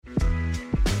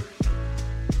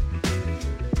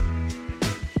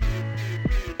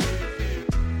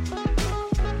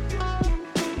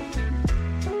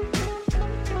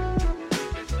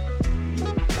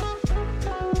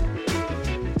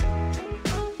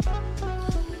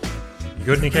You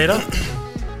good, Nikita?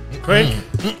 Quick.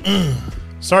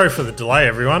 Sorry for the delay,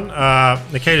 everyone.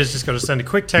 Nikita's just got to send a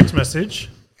quick text message.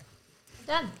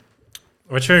 Done.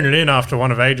 We're tuning in after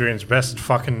one of Adrian's best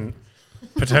fucking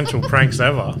potential pranks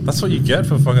ever. That's what you get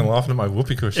for fucking laughing at my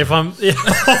whoopee cushion. If I'm... Yeah,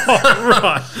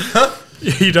 right.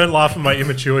 You don't laugh at my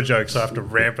immature jokes, so I have to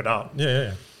ramp it up.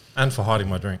 Yeah. And for hiding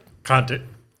my drink. Can't do...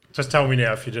 Just tell me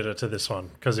now if you did it to this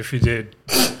one, because if you did...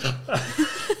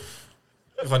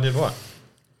 If I did what?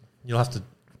 You'll have to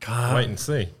wait and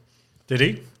see. Did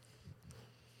he?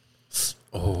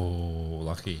 Oh,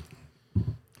 lucky.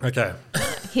 Okay.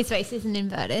 His face isn't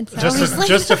inverted. So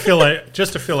Just to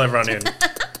fill everyone in.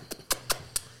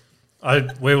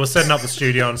 We were setting up the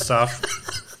studio and stuff.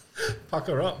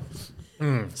 Pucker up.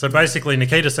 So basically,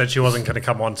 Nikita said she wasn't going to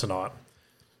come on tonight.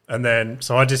 And then,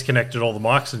 so I disconnected all the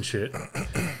mics and shit.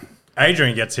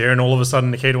 Adrian gets here and all of a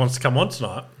sudden Nikita wants to come on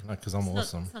tonight. No, because I'm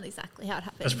awesome. It's not exactly how it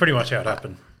happened. That's pretty much how it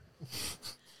happened.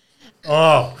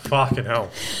 Oh, fucking hell.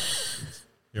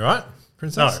 You right,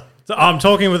 princess? No. So I'm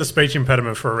talking with a speech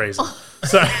impediment for a reason.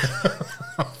 So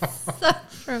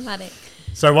dramatic.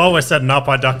 So while we're setting up,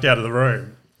 I ducked out of the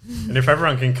room. And if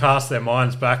everyone can cast their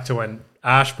minds back to when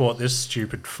Ash bought this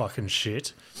stupid fucking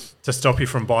shit to stop you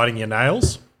from biting your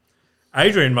nails,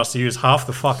 Adrian must have used half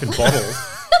the fucking bottle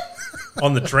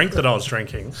on the drink that I was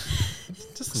drinking.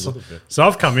 Just a little bit. So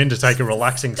I've come in to take a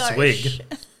relaxing Gosh. swig,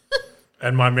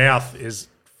 and my mouth is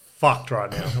fucked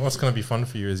right now. What's going to be fun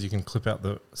for you is you can clip out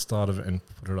the start of it and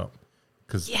put it up.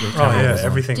 Because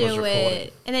Everything was Do recorded.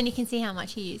 it. And then you can see how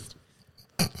much he used.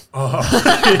 Yeah,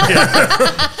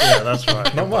 that's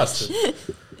right. Not much.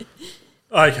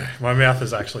 Okay, my mouth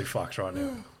is actually fucked right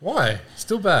now. Why?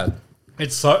 Still bad.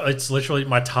 It's literally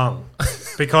my tongue.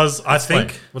 Because I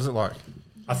think What is it like?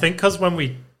 because when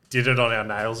we did it on our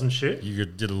nails and shit, You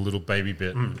did a little baby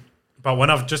bit. but when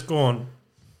I've just gone,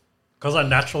 because I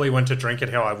naturally went to drink it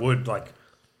how I would, like,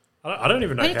 I don't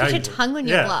even know When you how put you your tongue on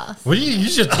your glass. What do you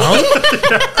use your tongue?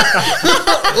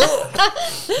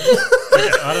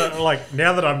 I don't like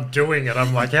now that I'm doing it.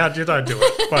 I'm like, how did I do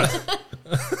it? But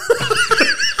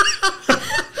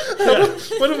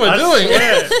What am I doing?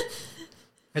 swear,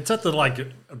 it's at the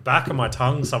back of my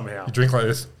tongue somehow. You drink like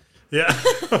this. Yeah,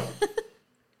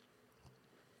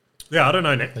 yeah. I don't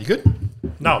know, Nick. Are you good?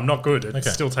 No, I'm not good. It Okay.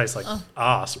 still tastes like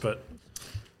ass. But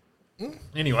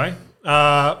anyway,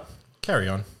 Carry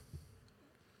on.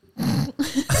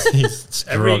 He's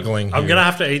struggling. I'm gonna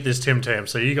have to eat this Tim Tam,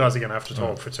 so you guys are gonna have to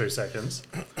talk for 2 seconds.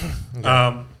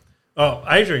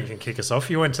 Adrian can kick us off.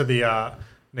 You went to the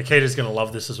Nikita's gonna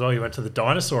love this as well. You went to the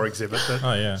dinosaur exhibit. That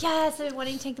Oh, yeah. Yeah, so we're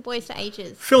wanting to take the boys to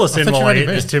ages. fill us I in thought you while I already eat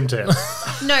this Tim Tam.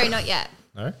 No, not yet.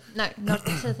 No? No, not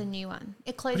to the new one.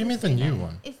 It closes. What do you mean the soon, new though.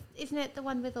 one? Isn't it the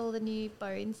one with all the new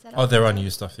bones set up? Oh, there are new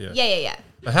stuff, yeah. Yeah.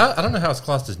 But how? I don't know how it's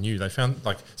classed as new. They found,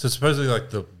 so supposedly,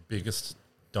 the biggest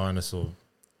dinosaur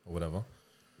or whatever.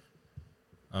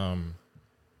 But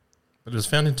it was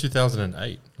found in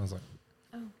 2008. I was like,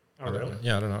 Oh, really?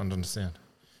 I don't understand.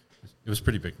 It was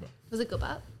pretty big, but. Was it good,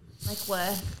 but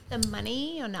worth the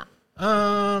money or not?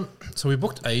 So we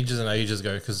booked ages and ages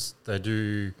ago because they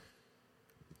do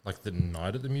the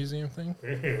night at the museum thing.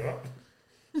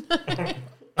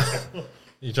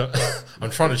 I'm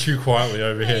trying to chew quietly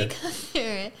over here.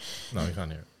 Hear it. No, you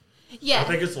can't hear it. Yeah. I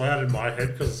think it's loud in my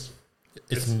head because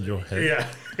It's in your head. yeah,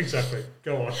 exactly.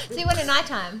 Go on. So you went at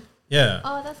nighttime. Yeah.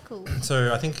 Oh, that's cool.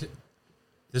 So I think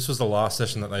this was the last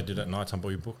session that they did at nighttime, but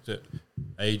we booked it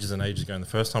ages and ages ago. And the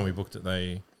first time we booked it,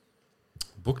 they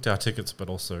booked our tickets, but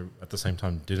also at the same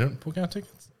time didn't book our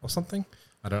tickets or something.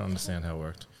 I don't understand how it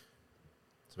worked.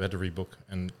 So we had to rebook,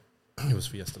 and it was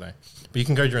for yesterday. But you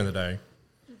can go during the day.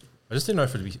 I just didn't know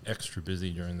if it would be extra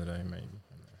busy during the day, maybe.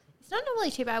 It's not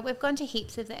normally too bad. We've gone to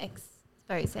heaps of the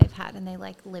expos they've had, and they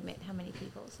limit how many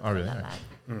people. So it's Oh, really? Not that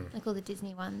bad. Like all the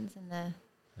Disney ones and the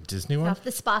A Disney one? stuff.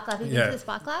 The Spark Lab. Have you been to the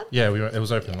Spark Lab? Yeah, it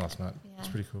was open last night. It's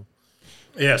pretty cool.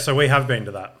 Yeah, so we have been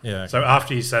to that. Yeah, So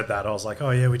after you said that, I was like, oh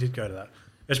yeah, we did go to that.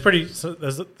 It's pretty. So there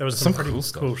was some pretty cool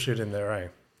cool stuff. shit in there, eh?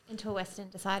 Until Weston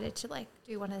decided to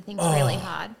do one of the things really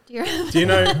hard. Do you remember? Do you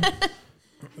know?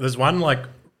 There's one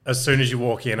as soon as you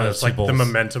walk in, Oh, it's the balls.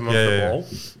 momentum of Yeah, the yeah, ball.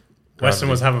 Weston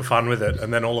was having fun with it,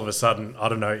 and then all of a sudden, I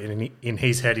don't know, in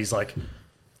his head, he's like,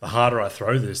 the harder I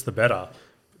throw this, the better.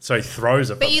 So he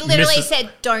throws it. But you literally misses. said,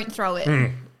 don't throw it.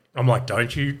 I'm like,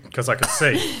 don't you? Because I could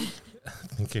see.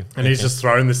 Thank you. And he's just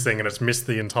thrown this thing, and it's missed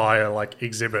the entire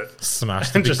exhibit.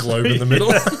 smashed the big just- globe in the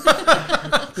middle.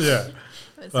 Yeah.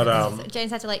 But James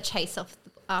had to chase off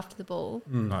after the ball.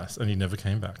 Nice. And he never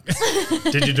came back.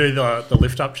 did you do the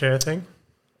lift up chair thing?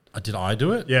 Did I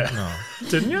do it? Yeah. No.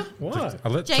 Didn't you? Why? I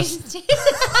let James did.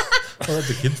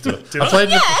 the kids do it. Did I I? played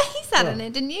Yeah, with, he sat on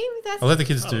it, didn't you? I let the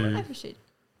kids do overshoot.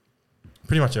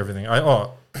 pretty much everything.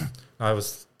 I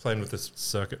was playing with this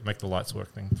circuit, make the lights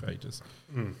work thing for ages.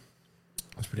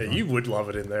 It's pretty fun. You would love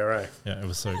it in there, eh? Yeah, it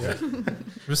was so good.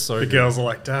 It was so The good. girls are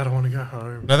like, Dad, I want to go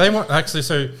home. No, they want actually.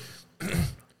 So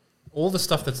all the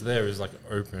stuff that's there is like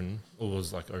open, or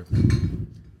was like open.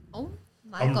 Oh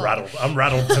my I'm God. rattled. I'm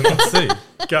rattled to Let's see.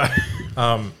 go.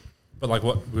 But like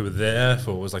what we were there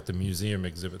for was like the museum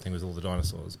exhibit thing with all the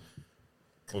dinosaurs.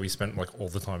 Where we spent like all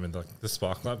the time in the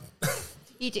Spark Lab.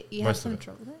 You have Most some of it.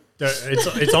 trouble there?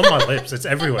 It's on my lips. It's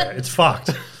everywhere. It's fucked.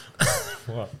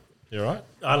 What? You all right?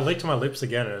 I licked my lips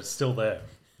again and it's still there.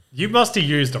 You must have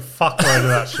used a fuckload of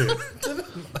that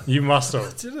shit. You must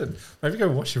have. Didn't. Maybe go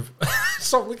wash your.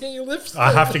 Stop licking your lips.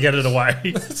 I have to get it away.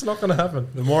 It's not going to happen.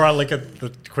 The more I lick it,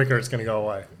 the quicker it's going to go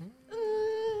away.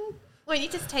 Won't you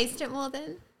just taste it more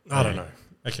then? I don't know.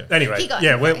 Okay. Anyway, Keep going,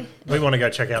 yeah, sorry. we want to go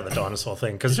check out the dinosaur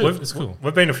thing because It's cool.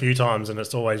 we've been a few times and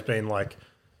it's always been like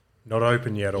not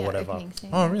open yet or Yeah, whatever. opening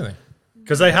soon. Oh, really?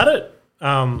 Because they had it,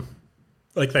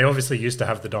 like they obviously used to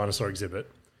have the dinosaur exhibit,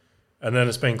 and then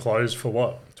it's been closed for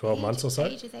what, 12 months or so?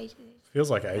 Ages. Feels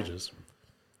like ages.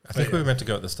 I think Yeah. we were meant to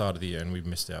go at the start of the year and we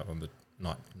missed out on the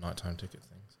nighttime ticket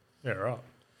things. Yeah, right.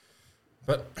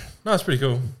 But no, it's pretty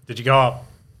cool. Did you go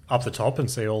up the top and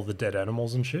see all the dead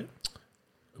animals and shit?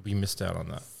 We missed out on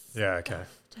that. Yeah, okay.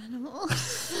 Animal.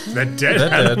 They're dead They're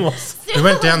dead. animals. We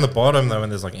went down the bottom though,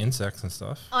 and there's like insects and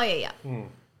stuff. Oh yeah.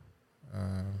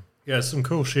 Yeah, some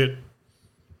cool shit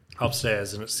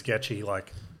upstairs, and it's sketchy,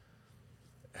 like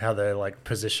how they like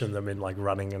position them in like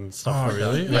running and stuff. Oh, like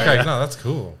really? That. Okay, no, that's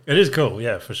cool. It is cool,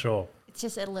 yeah, for sure. It's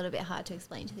just a little bit hard to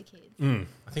explain to the kids.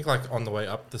 I think like on the way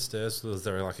up the stairs, was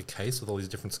there like a case with all these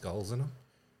different skulls in them?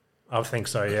 I think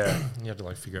so, yeah. And you had to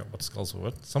like figure out what skulls were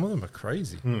what. Some of them are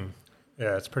crazy.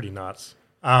 Yeah, it's pretty nuts.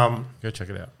 Go check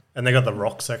it out. And they got the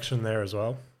rock section there as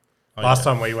well. Oh, Last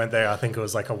yeah. time we went there, I think it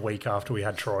was like a week after we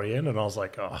had Troy in, and I was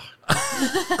like, oh.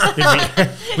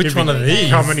 Which one of these?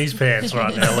 Coming his pants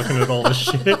right now, looking at all this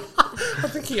shit. I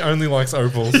think he only likes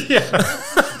opals.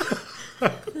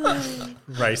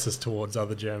 Racist towards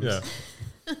other gems.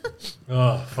 Yeah.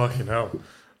 Oh, fucking hell.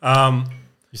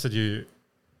 You said you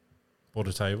bought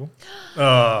a table.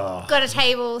 Oh, Got a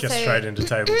table, get so straight into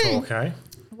table talk, eh?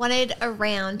 wanted a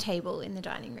round table in the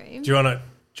dining room. Do you want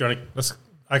to? Let's.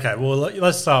 Okay, well,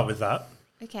 let's start with that.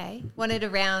 Okay, wanted a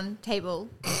round table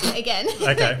again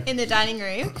Okay. in the dining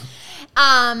room,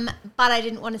 but I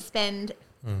didn't want to spend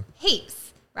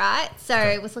heaps, right? So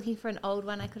I was looking for an old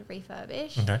one I could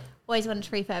refurbish. Okay. Always wanted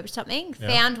to refurbish something. Yeah.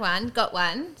 Found one, got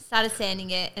one, started sanding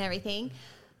it and everything.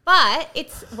 But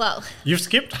it's, well, You've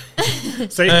skipped.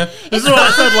 See, this is what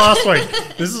I said last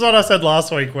week. This is what I said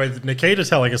last week with Nikita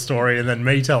telling a story and then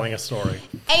me telling a story.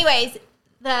 anyways,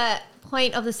 the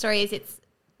point of the story is it's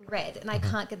red and I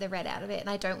can't get the red out of it and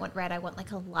I don't want red. I want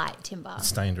like a light timber.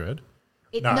 Stained red.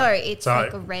 No, it's so,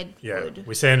 like a red Yeah, wood.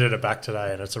 we sanded it back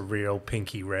today and it's a real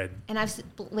pinky red. And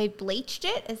we bleached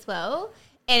it as well,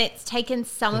 and it's taken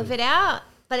some of it out,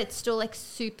 but it's still like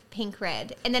super pink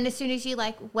red. And then as soon as you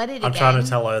like wet it I'm again, trying to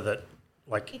tell her that,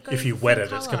 like, It goes if you full wet it,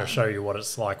 it's going colour. to show you what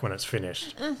it's like when it's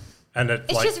finished. And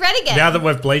It's just red again. Now that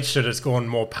we've bleached it, it's gone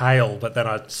more pale, but then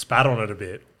I spat on it a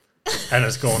bit and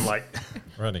it's gone like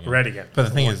Red again. red again. But the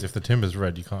thing is, if the timber's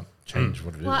red, you can't change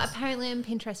what it is. well, apparently on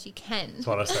Pinterest you can. That's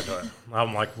what I said to her.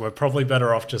 I'm like, we're probably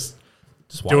better off just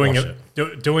Just doing whitewash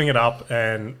it, doing it up,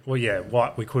 and well, yeah,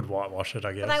 we could whitewash it,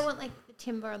 I guess. But I want like the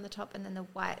timber on the top and then the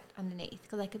white underneath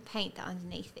because I could paint the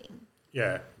underneath thing.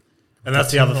 Yeah, and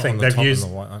that's the other timber thing on the they've top and used.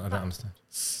 the white. I don't understand.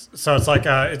 So it's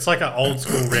like an old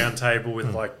school round table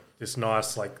with like this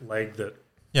nice like leg that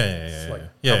Yeah. like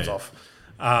Yeah. comes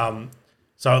off.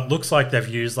 So it looks like they've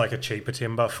used like a cheaper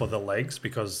timber for the legs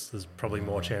because there's probably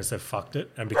more chance they've fucked it,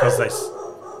 and because they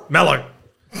mellow,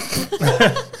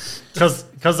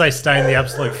 because they stained the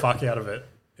absolute fuck out of it.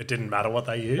 It didn't matter what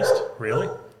they used, really.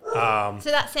 So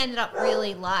that sanded up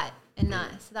really light and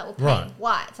nice. So that will paint Right.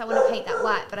 white. So I want to paint that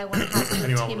white, but I want to have the Anyone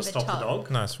timber want to stop top. the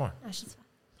dog? No, it's fine. No, she's fine.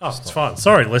 Oh, it's fine.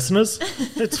 Sorry, listeners.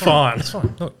 It's fine. It's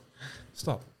fine. Look,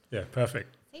 stop. Yeah,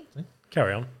 perfect. See?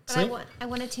 Carry on. But See? I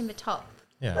want a timber top,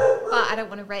 Yeah. but I don't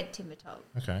want a red timber top.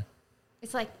 Okay.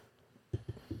 It's like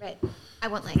red. I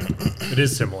want like It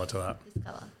is similar to that. this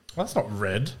color. Well, that's not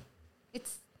red.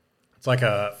 It's It's like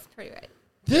a pretty red.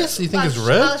 This you think I'll is I'll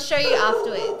red? show you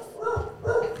afterwards.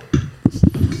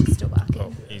 She's still barking.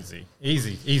 Oh,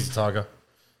 easy, tiger.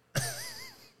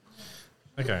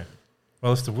 Okay.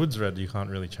 Well, if the wood's red, you can't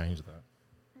really change that.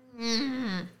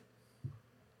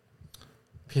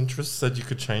 Pinterest said you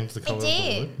could change the color of the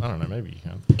did. wood. I don't know. Maybe you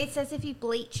can. It says if you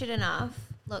bleach it enough.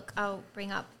 Look, I'll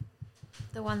bring up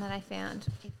the one that I found,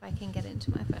 if I can get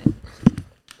into my phone.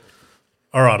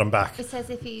 All right, I'm back. It says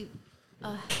if you,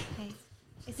 okay.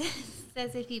 It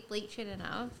says if you bleach it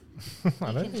enough, I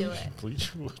don't can think do you it. should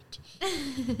bleach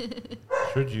wood.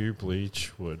 Should you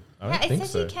bleach wood? I don't Yeah, it think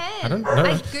says so. you can. I don't know. I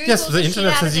Yes, Googled the the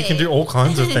internet shit says out you of can do it. all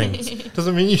kinds of things.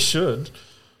 Doesn't mean you should.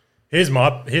 Here's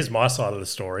my side of the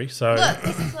story. So, Look,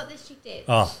 this is what this chick did.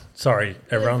 oh, sorry, It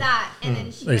was everyone. that, and then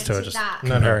she These went two are to just that.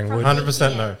 comparing wood.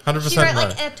 100% no. 100% She wrote no.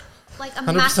 like a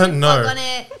 100% massive no. blog on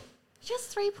it. Just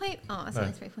 3 point. Oh, it's No.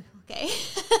 only 3.4. Okay.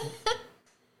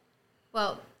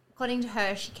 Well, according to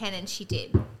her, she can and she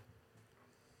did.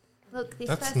 Look, this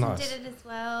That's person nice. did it as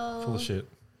well. Full of shit.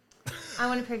 I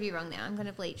want to prove you wrong now. I'm going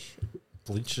to bleach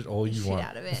Bleach it all you shit want.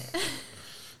 out of it.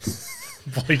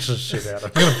 Bleach the shit out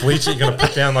of You're going to bleach it, you're going to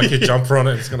put down like your jumper on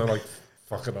it, it's going to like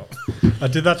fuck it up. I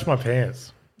did that to my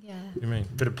pants. Yeah. You mean?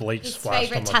 Bit of bleach His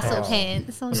splashed on favourite my tassel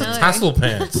pants. pants. Oh, It's no. a tassel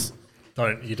pants.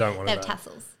 You don't want They to have know.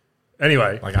 tassels.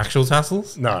 Anyway, Like actual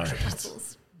tassels? no.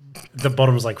 Tassels. The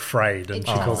bottom's like frayed and It's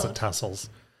she calls tassel. it tassels.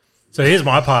 So here's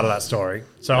my part of that story.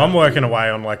 So I'm working away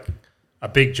on like a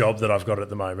big job that I've got at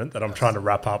the moment that I'm trying to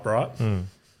wrap up, right?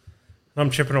 I'm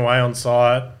chipping away on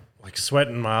site, like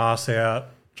sweating my ass out,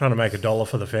 trying to make $1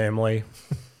 for the family.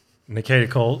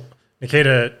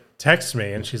 Nikita texts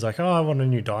me and she's like, oh, I want a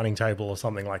new dining table or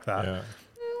something like that. Yeah.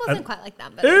 Wasn't quite like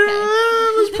that, but It okay.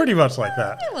 was pretty much like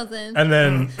that. It wasn't. And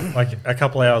then, like a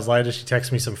couple of hours later, she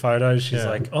texts me some photos. She's Yeah.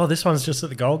 like, "Oh, this one's just at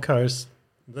the Gold Coast.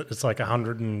 It's like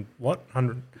 120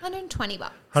 $120.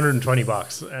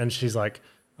 $120." And she's like,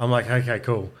 "I'm like, okay,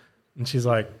 cool." And she's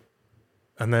like,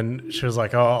 and then she was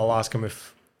like, "Oh, I'll ask him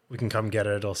if we can come get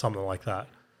it or something like that."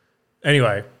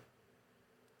 Anyway,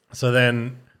 so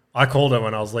then I called her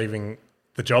when I was leaving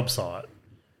the job site,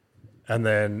 and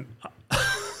then.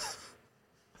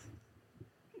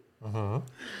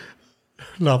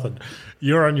 Nothing.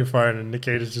 You're on your phone and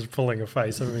Nikita's just pulling a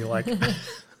face at me like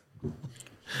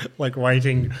like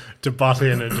waiting to butt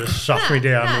in and just shut me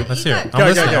down. no, with- Let's You hear go. it. Go, go, I'm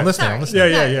listening. go. I'm listening. Sorry. I'm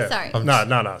listening. yeah, No, yeah.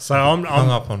 sorry. No. So I'm Hung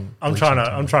up on. I'm bleaching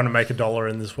trying time. to make $1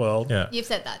 in this world. Yeah. You've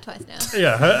said that twice now.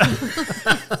 Yeah.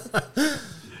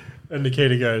 And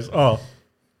Nikita goes, "Oh,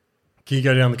 can you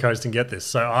go down the coast and get this?"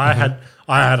 So I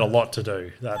had a lot to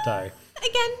do that day.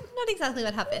 Again, not exactly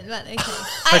what happened, but okay.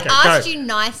 Okay, I asked go. you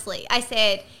nicely. I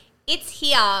said, "It's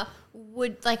here.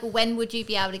 When would you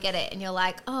be able to get it?" And you're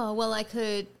like, "Oh, well, I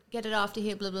could get it after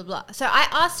here." Blah blah blah. So I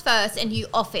asked first, and you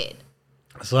offered.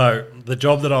 So the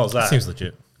job that I was at, Seems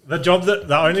legit. the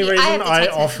only reason have the I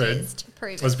text offered messages to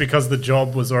prove it. was because the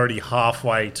job was already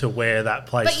halfway to where that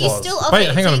place But you was. still offered, Wait,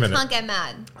 hang so on a you minute. can't get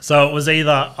mad. So it was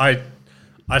either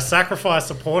I sacrificed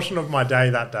a portion of my day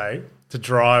that day to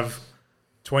drive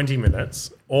 20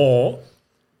 minutes, or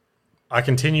I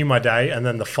continue my day and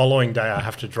then the following day I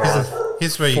have to drive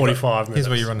Here's where 45 minutes. Here's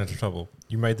where you run into trouble.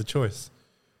 You made the choice.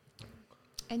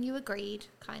 And you agreed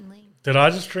kindly. Did I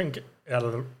just drink out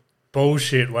of the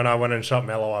bullshit when I went and shot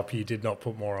Mellow up? You did not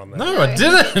put more on there. No, I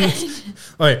didn't.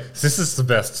 Wait, this is the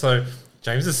best. So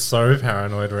James is so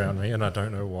paranoid around me, and I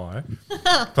don't know why.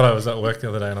 But I was at work the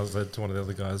other day, and I said to one of the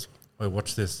other guys, "Wait,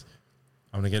 watch this.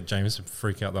 I'm gonna get James to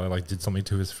freak out that I did something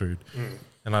to his food."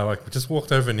 And I just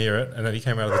walked over near it, and then he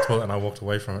came out of the toilet, and I walked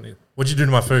away from it. What'd you do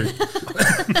to my food?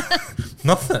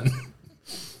 Nothing.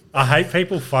 I hate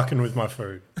people fucking with my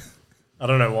food. I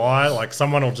don't know why. Like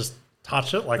someone will just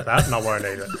touch it like that and I won't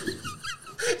eat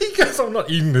it. He goes, "I'm not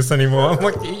eating this anymore." I'm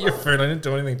like, "Eat your food. I didn't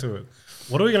do anything to it."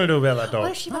 What are we going to do about that What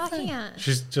dog? is she barking at?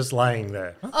 She's just laying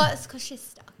there. Oh, it's because she's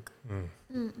stuck.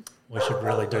 We should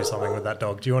really do something with that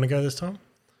dog. Do you want to go this time?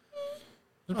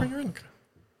 Just bring her in.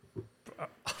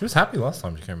 She was happy last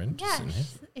time she came in. Just Yeah. sitting here.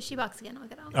 If she barks again, I'll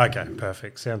get her. Okay,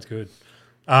 perfect. Sounds good.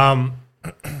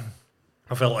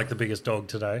 I felt like the biggest dog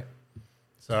today.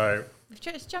 So, We've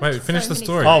just jumped Wait, finish the many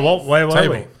story. oh, stories. where were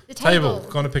Table. we? The Table.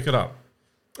 table. Going to pick it up.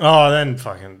 Oh, then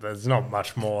fucking, there's not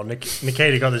much more.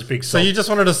 Nikita got this big So sob. you just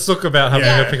wanted to sook about having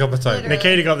Yeah. to pick up the table. Literally.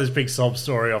 Nikita got this big sob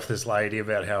story off this lady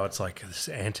about how it's like this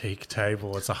antique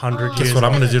table. It's 100 Oh, years Guess what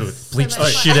I'm going to do to it? So Bleach the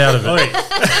much shit fun. out of it. Oi,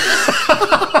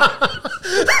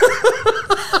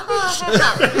 Oh, her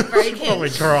heart would be broken. probably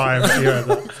cry if you heard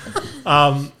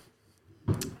that.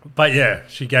 But yeah,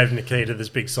 she gave Nikita this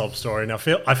big sob story, and I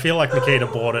feel like Nikita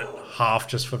bought it half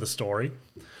just for the story,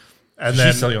 and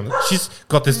then She's selling on it. She's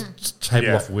got this table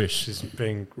yeah, off Wish. she's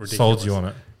being ridiculous. Sold you on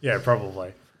it. Yeah,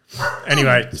 probably.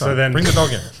 Anyway, so then bring the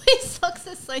dog in. His socks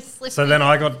are so slippery. so then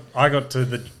I got to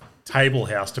the table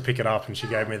house to pick it up, and she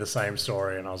gave me the same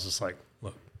story, and I was just like,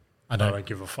 look, I I don't. don't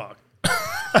give a fuck.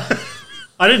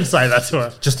 I didn't say that to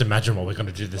her. Just imagine what we're going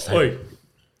to do this table. Oi.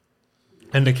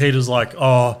 And Nikita's like,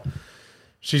 oh,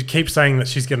 she keeps saying that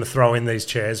she's going to throw in these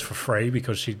chairs for free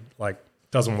because she like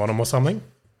doesn't want them or something.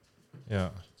 Yeah.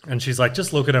 And she's like,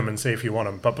 just look at them and see if you want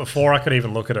them. But before I could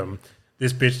even look at them,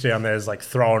 this bitch down there is like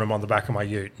throwing them on the back of my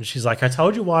ute. And she's like, I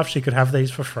told your wife she could have these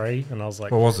for free. And I was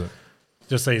like, What was it?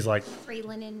 just these like, Free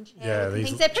linen chairs. Yeah, and these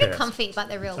things. They're pretty chairs. comfy, but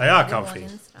they're real. They are real comfy.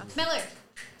 and stuff. Mellow.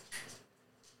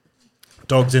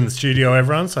 dogs in the studio,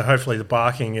 everyone. So hopefully the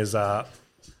barking is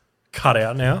cut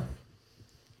out now.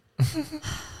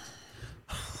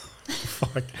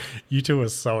 Fuck, you two are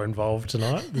so involved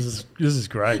tonight. This is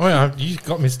great. Oh yeah, you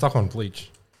got me stuck on Bleach.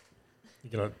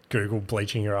 You're gonna Google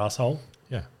bleaching your asshole.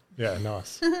 Yeah. Yeah,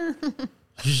 nice.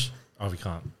 Oh, we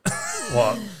can't.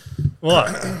 What? What?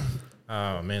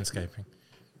 Manscaping.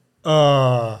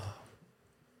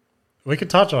 We could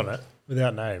touch on it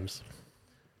without names.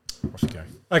 Off you go.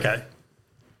 Okay.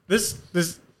 This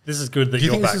is good that Do you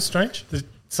you're think back. this is strange?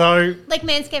 So Like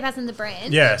Manscaped has in the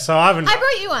brand. yeah, so I haven't. I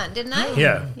brought you one, didn't I?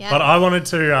 Yeah, Yeah. but I wanted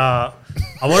to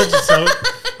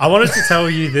tell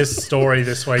you this story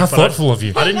this week. How but thoughtful of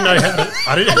you. I didn't know how.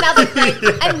 I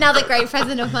didn't. Another great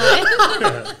present of mine.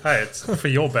 Hey, it's for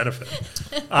your benefit.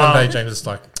 One day James is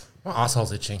like, my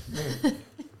asshole's itching.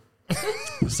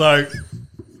 So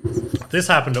this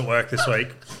happened at work this week,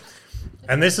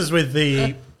 and this is with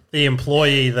the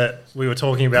employee that we were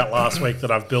talking about last week that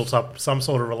I've built up some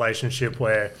sort of relationship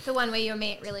where The one where you're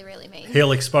really, really mean.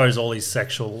 he'll expose all his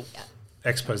sexual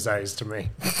exposés to me.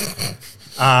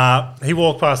 He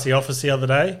walked past the office the other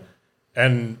day,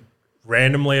 and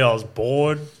randomly I was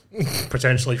bored,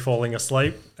 potentially falling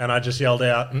asleep, and I just yelled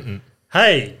out,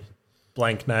 "Hey,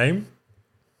 blank name,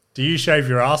 do you shave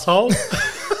your asshole?"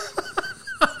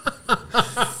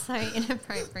 So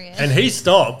inappropriate. And he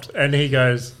stopped, and he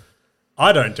goes,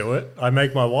 "I don't do it. I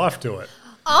make my wife do it."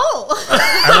 Oh,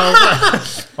 And I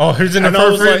was like, Oh, who's and I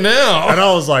was inappropriate like- now? And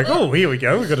I was like, "Oh, here we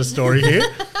go. We've got a story here."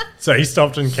 So he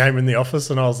stopped and came in the office,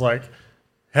 and I was like,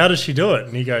 "How does she do it?"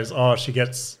 And he goes, "Oh, she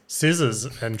gets scissors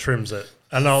and trims it."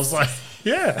 And I was like,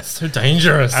 "Yeah." So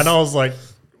dangerous. And I was like,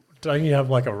 "Don't you have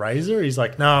like a razor?" He's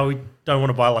like, "No, we don't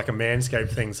want to buy like a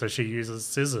Manscaped thing, so she uses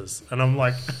scissors." And I'm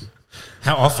like,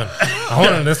 How often?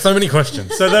 There's so many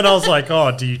questions. so then I was like,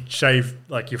 "Oh, do you shave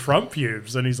like your front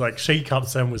pubes?" And he's like, "She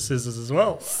cuts them with scissors as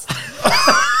well."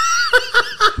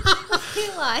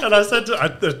 like, And I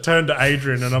turned to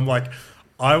Adrian and I'm like,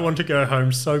 "I want to go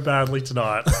home so badly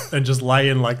tonight and just lay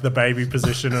in like the baby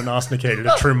position and ask Nikita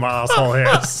to trim my asshole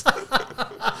hairs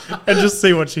and just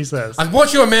see what she says." I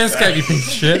bought you a Manscaped, you piece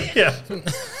of shit. Yeah.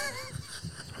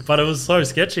 But it was so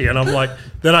sketchy. And I'm like,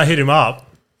 then I hit him up.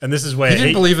 And this is where He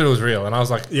didn't believe it was real. And I was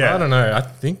like, Yeah. I don't know. I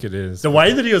think it is. the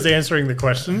way that he was answering the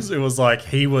questions, it was like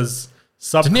he was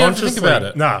subconsciously. Didn't he have to think about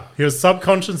it? No, he was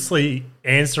subconsciously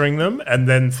answering them and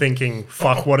then thinking,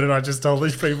 "Fuck, what did I just tell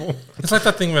these people?" It's like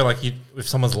that thing where, like, if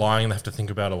someone's lying, they have to think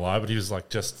about a lie. But he was like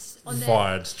just On the-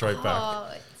 fired straight back.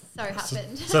 oh, it so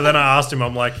happened. So then I asked him,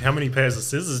 I'm like, "How many pairs of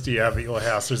scissors do you have at your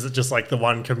house? Or is it just like the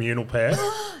one communal pair?"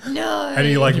 No. And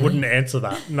he like wouldn't answer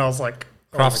that. And I was like,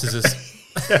 Craft "Oh my God."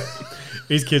 scissors.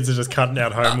 These kids are just cutting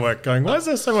out homework going, "Why is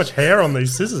there so much hair on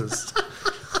these scissors?"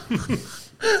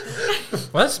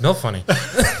 Well, that smell funny.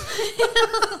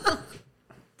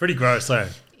 Pretty gross, eh?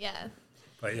 Yeah.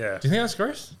 But yeah. Do you think that's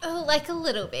gross? Oh, like a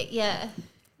little bit, yeah.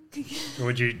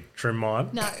 Would you trim mine?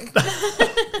 No.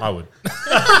 I would.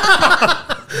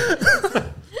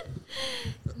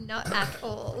 Not at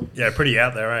all. Yeah, pretty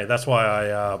out there, eh? That's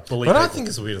why I bully But I people. think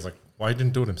it's weird. It's like, why he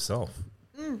didn't do it himself?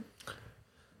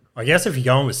 I guess if you're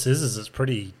going with scissors, it's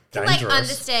pretty Can dangerous. like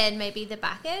understand maybe the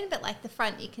back end, but like the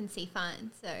front you can see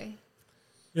fine. So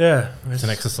Yeah. It's an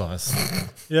exercise.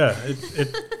 Yeah,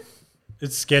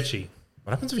 it's sketchy.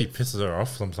 What happens if he pisses her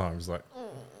off sometimes? Like,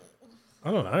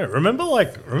 I don't know. Remember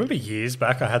years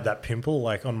back I had that pimple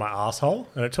like on my asshole,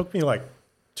 and it took me like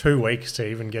 2 weeks to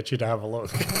even get you to have a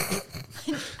look.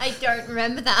 I don't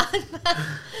remember that.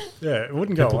 Yeah, it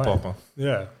wouldn't go pimple away. popper.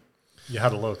 Yeah. You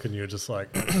had a look and you were just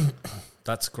like,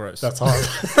 That's gross. "That's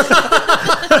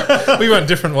hard." We went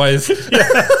different ways.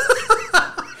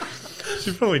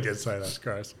 She probably did say that's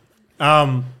gross.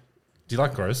 Do you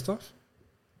like gross stuff?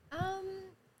 Are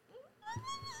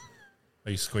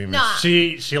you squeamish? Nah.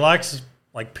 She likes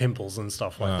like pimples and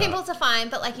stuff like that. Pimples are fine,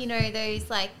 but like, you know, those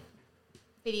like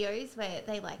videos where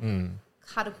they like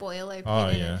cut a boil open. Oh,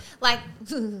 and yeah. Like,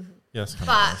 Yes.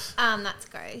 but that's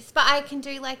gross. But I can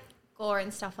do like gore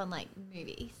and stuff on like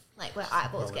movies, like where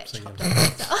eyeballs get lip-syncing. chopped off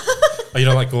and stuff. Oh, you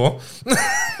don't like gore?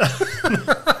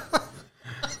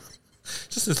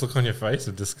 Just this look on your face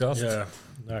of disgust. Yeah.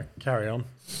 No, carry on.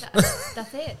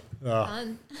 That's it.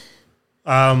 Oh.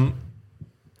 Done.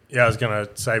 Yeah, I was going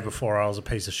to say before I was a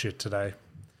piece of shit today.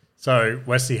 So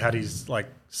Wesley had his like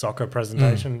soccer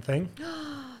presentation thing.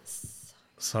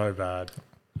 So bad.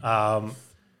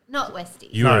 Not Westy.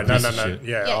 You were a piece of shit.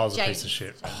 Yeah, Yeah, I was a James. piece of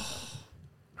shit.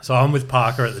 So I'm with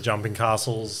Parker at the jumping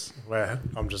castles where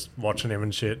I'm just watching him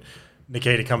and shit.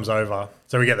 Nikita comes over.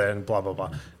 So we get there and blah, blah,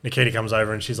 blah. Nikita comes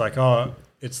over and she's like, oh,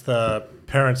 it's the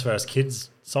parents versus kids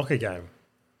soccer game.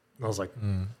 And I was like,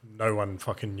 no one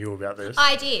fucking knew about this.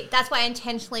 I did. That's why I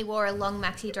intentionally wore a long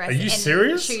maxi dress Are you and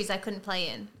serious? shoes I couldn't play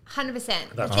in. 100%.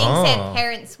 The That's- thing said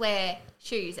parents wear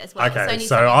shoes as well. Okay, knew so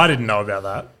something- I didn't know about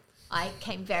that. I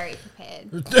came very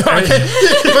prepared. Most people,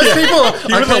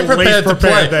 I were came the prepared least to play.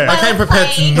 prepared there. I came prepared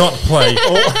to not play.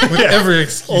 With Yeah. every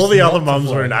excuse. All the not other to mums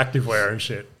play. were in activewear and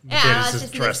shit. Yeah, I Nikita's was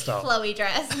just in dressed this up. flowy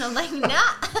dress, and I'm like,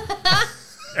 nah.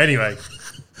 Anyway,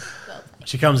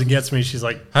 she comes and gets me. She's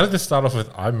like, How did this start off with?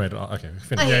 I made it. Okay,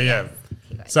 finish. Okay. yeah.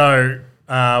 Keep going. So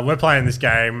we're playing this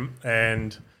game,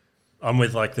 and I'm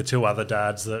with like the two other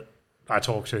dads that I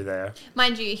talk to there.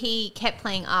 Mind you, he kept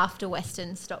playing after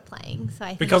Weston stopped playing. So I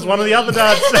think Because he one of the really- other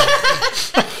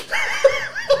dads.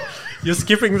 You're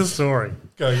skipping the story.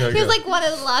 Go. He was like one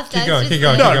of the last dads. going, just keep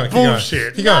going, like- No, keep going.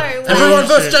 bullshit. Keep going. No, Everyone bullshit.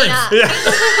 versus James. Nah. Yeah.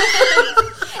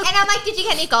 And I'm like, did you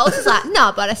get any goals? He's like,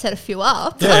 no, but I set a few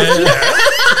up. Yeah.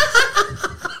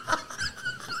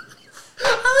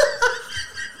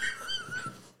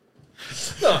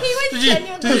 He was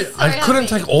genuinely so I couldn't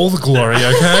happy. take all the glory,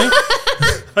 okay?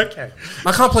 Okay.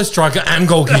 I can't play striker and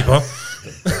goalkeeper.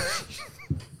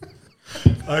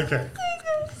 Okay.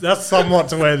 That's somewhat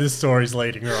to where this story's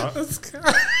leading, right?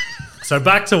 So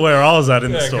back to where I was at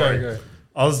in the Yeah, story. go.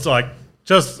 I was like,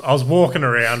 I was walking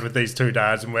around with these two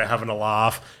dads and we're having a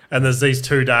laugh. And there's these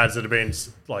two dads that have been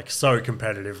like so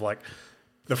competitive. Like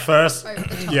the first,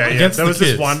 yeah. Against There the was this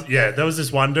kids. one, there was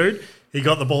this one dude. He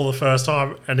got the ball the first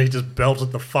time and he just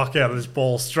belted the fuck out of this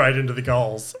ball straight into the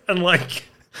goals. And like,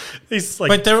 he's like,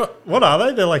 Wait, they're what are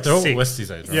they? They're like all 6. Westie's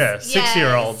age, right? Yeah, Yeah,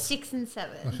 6-year-olds. 6 and 7.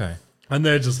 Okay. And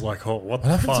they're just like, oh, what What the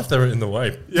happens fuck? if they're in the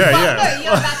way? Yeah, Well, yeah. no,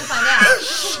 you're about to find out.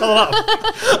 Shut up.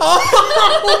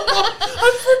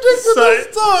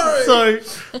 So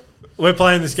we're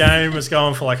playing this game. It's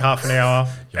going for like half an hour,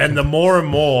 and the more and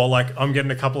more, like I'm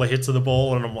getting a couple of hits of the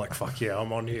ball, and I'm like, "Fuck yeah,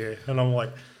 I'm on here." And I'm like,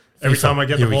 every time I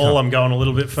get the Here we ball, come. I'm going a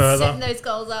little bit further. Setting those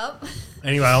goals up.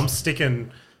 Anyway, I'm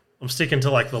sticking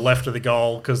to like the left of the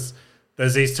goal because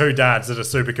there's these two dads that are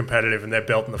super competitive and they're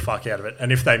belting the fuck out of it.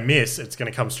 And if they miss, it's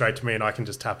going to come straight to me, and I can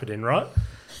just tap it in, right?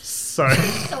 So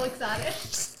So excited.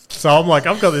 I'm like,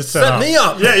 I've got this set Set up. me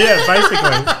up. Yeah,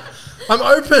 basically. I'm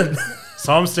open.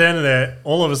 So I'm standing there.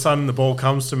 All of a sudden, the ball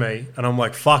comes to me, and I'm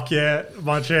like, "Fuck yeah,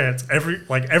 my chance!"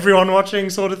 Everyone watching,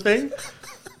 sort of thing.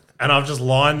 And I've just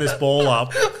lined this ball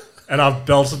up, and I've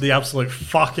belted the absolute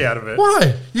fuck out of it.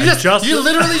 Why? You just- you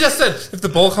literally just said if the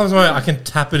ball comes my way, I can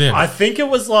tap it in. I think it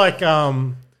was like,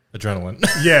 Adrenaline.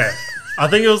 yeah, I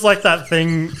think it was like that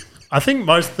thing. I think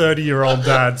most 30-year-old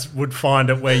dads would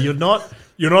find it where you're not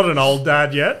an old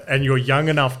dad yet, and you're young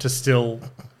enough to still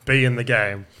be in the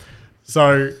game.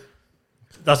 So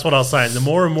that's what I was saying. The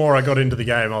more and more I got into the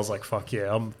game, I was like, "Fuck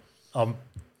yeah,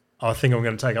 I think I'm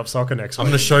going to take up soccer next I'm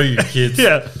week." going to show you, kids.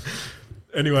 Yeah.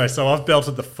 Anyway, so I've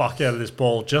belted the fuck out of this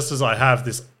ball just as I have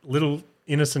this little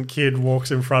innocent kid walks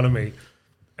in front of me,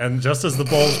 and just as the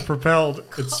ball's propelled,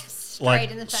 it's Straight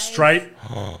like in the face. straight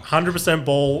 100%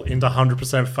 ball into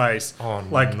 100% face. Oh,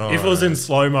 like no. if it was in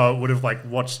slow mo, it would have like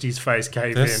watched his face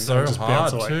cave They're in so and just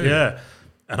bounce hard away. too. Yeah,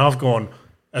 and I've gone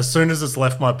as soon as it's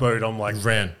left my boot. I'm like,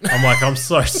 Ran. I'm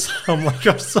so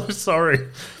sorry.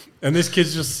 And this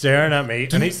kid's just staring at me,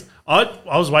 and I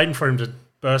was waiting for him to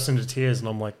burst into tears, and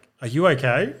I'm like, "Are you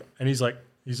okay?" And he's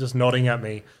just nodding at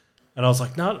me, and I was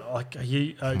like, "No, like, are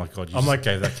you?" Oh my God, you I'm just like,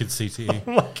 gave that kid CTE.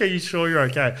 I'm like, "Are you sure you're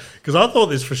okay?" Because I thought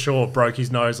this for sure broke his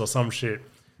nose or some shit,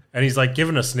 and he's like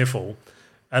giving a sniffle,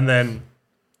 and then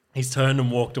he's turned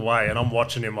and walked away, and I'm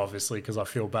watching him obviously because I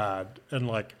feel bad, and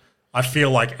like I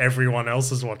feel like everyone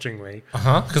else is watching me.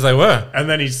 Because they were. And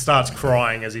then he starts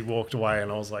crying as he walked away,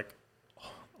 and I was like,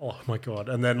 oh my God.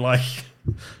 And then, like,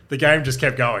 the game just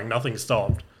kept going. Nothing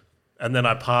stopped. And then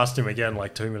I passed him again,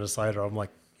 like, 2 minutes later. I'm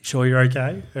like, "You sure you're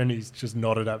okay?" And he's just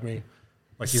nodded at me.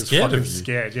 Like, he was Scared fucking of you.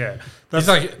 scared, yeah. He's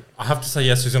like, I have to say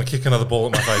yes, he's going to kick another ball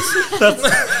at my face.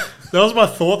 That was my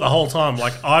thought the whole time.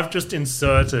 Like, I've just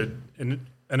inserted an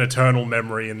eternal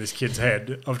memory in this kid's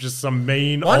head of just some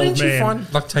mean Why old didn't man.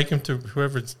 you take him to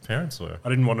whoever his parents were? I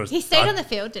didn't want to. He stayed on the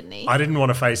field, didn't he? I didn't want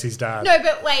to face his dad. No,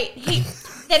 but wait.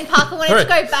 Then Parker wanted Right.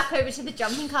 to go back over to the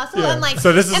jumping castle. Yeah. And like,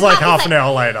 So this is and like Parker's half an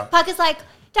hour later. Parker's like,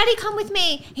 "Daddy, come with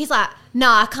me." He's like,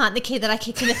 "Nah, I can't. The kid that I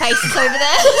kicked in the face is over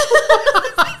there."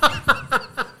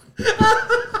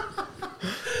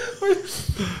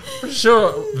 For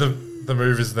sure, the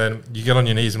move is then you get on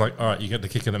your knees and like, all right, you get to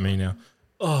kick it at me now.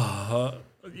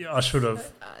 Yeah, I should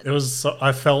have. It was.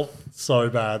 I felt so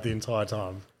bad the entire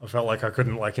time. I felt like I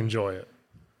couldn't like enjoy it.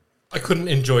 I couldn't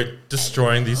enjoy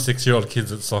destroying these 6-year-old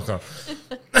kids at soccer.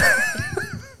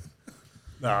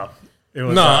 Nah, it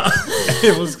was. Nah.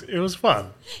 It was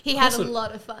fun. He had a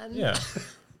lot of fun. Yeah.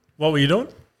 What were you doing?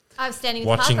 I was standing with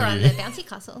Watching Parker on you. the bouncy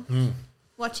castle.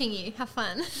 Watching you have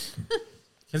fun.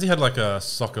 Kenzie had like a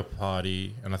soccer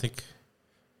party, and I think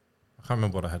I can't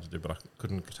remember what I had to do, but I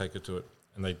couldn't take her to it,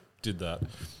 and they did that.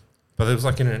 But it was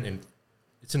like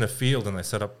it's in a field, and they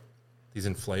set up these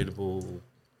inflatable.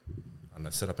 And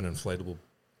they set up an inflatable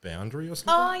boundary or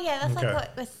something. Oh yeah, that's Okay. like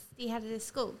what Westy had at his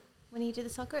school when he did the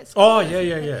soccer at school. Oh yeah.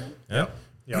 Yeah.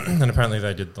 Yeah. And apparently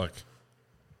they did like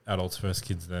adults versus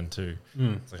kids then too.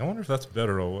 It's like I wonder if that's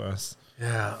better or worse.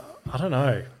 Yeah, I don't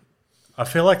know. I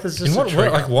feel like there's In just what a way?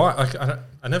 trick. Like why? Like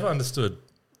I never understood.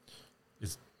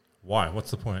 Is why? What's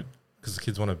the point? Because the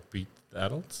kids want to beat the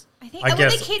adults. I think. I Well,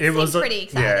 guess the kids it was seemed pretty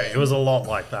excited. Yeah, it was a lot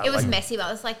like that. It was like, messy, but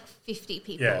it was like 50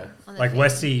 people. yeah, on the like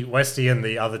team. Westy and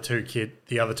the other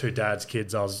two dads'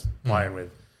 kids I was playing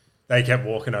with. They kept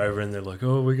walking over and they're like,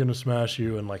 "Oh, we're gonna smash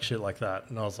you" and like shit like that.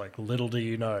 And I was like, "Little do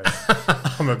you know,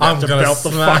 I'm about to gonna belt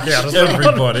the fuck out of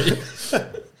everybody.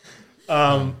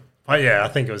 But yeah, I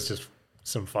think it was just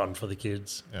some fun for the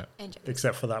kids, Yeah. And jokes.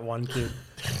 except for that one kid.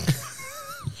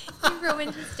 You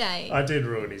ruined his day. I did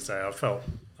ruin his day. I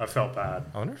felt bad.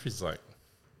 I wonder if he's like,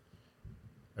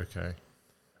 okay.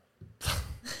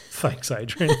 Thanks,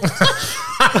 Adrian.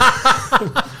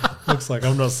 Looks like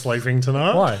I'm not sleeping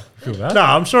tonight. Why? Feel bad? No,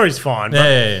 I'm sure he's fine. But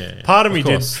Yeah. part of me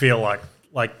did course. feel like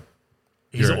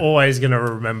he's You're- always going to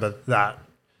remember that.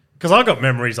 Because I got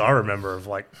memories I remember of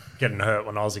like getting hurt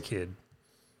when I was a kid.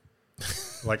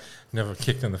 Like, Never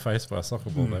kicked in the face by a soccer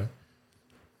ball though.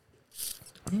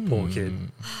 poor kid.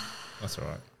 That's all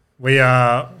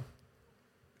right.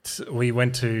 We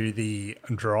went to the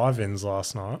drive-ins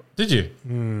last night. Did you?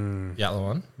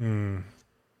 Yatla one?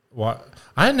 What?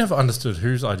 I never understood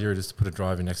whose idea it is to put a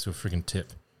drive-in next to a friggin'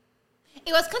 tip.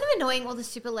 It was kind of annoying, all the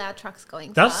super loud trucks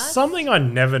going That's past. something I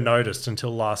never noticed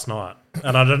until last night.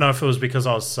 And I don't know if it was because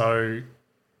I was so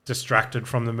distracted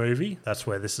from the movie. That's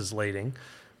where this is leading.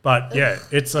 But yeah,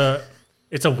 it's a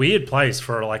weird place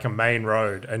for like a main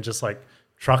road and just like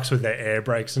trucks with their air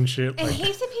brakes and shit. And Like,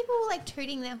 heaps of people were like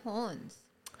tooting their horns.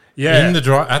 yeah. At the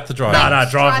drive-in. No, driving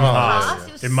Driving past. past,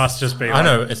 it was It must just be I like,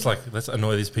 know, it's like, let's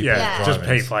annoy these people. yeah, with just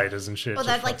drive-ins. P-platers and shit. Or just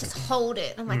they'd like just hold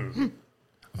it. I'm like,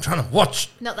 I'm trying to watch.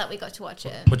 not that we got to watch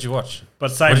it. What'd you watch? But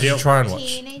same What did deal. you try and watch?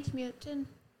 Teenage Mutant.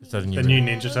 Is that a The new new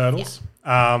Ninja Turtles.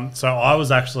 So I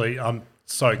was actually, I'm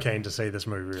so keen to see this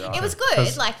movie. Right? It was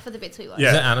good, like for the bits we watched.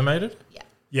 Yeah. Is it animated? Yeah.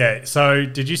 Yeah. So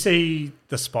did you see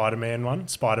the Spider-Man one,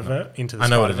 Spider-Verse, Into the I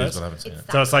know what it Spider-Verse? is, but I haven't seen It's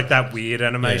it. So it's like that weird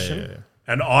animation. Yeah.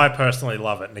 And I personally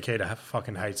love it. Nikita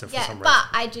fucking hates it for Yeah, some but reason.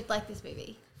 I did like this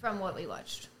movie from what we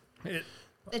watched. It-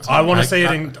 The I want to I- see it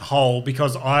I- in whole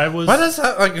because I was... Why does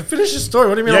that, like, finish your story?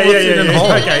 What do you mean Yeah, I want to see it in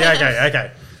whole?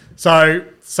 Okay. So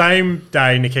same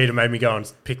day, Nikita made me go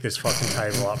and pick this fucking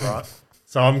table up, right?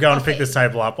 So I'm going to pick this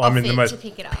table up. I'm in the Off it most to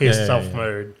pick it up. pissed Yeah. off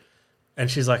mood. And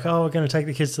she's like, "Oh, we're going to take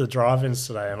the kids to the drive-ins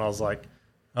today." And I was like,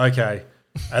 "Okay."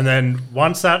 And then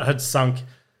once that had sunk,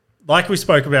 like we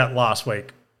spoke about last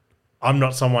week, I'm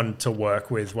not someone to work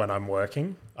with when I'm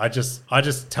working. I just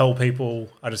tell people,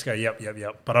 I just go, yep.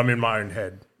 But I'm in my own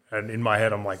head. And in my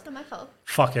head, I'm like, It's not my fault.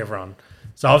 fuck everyone.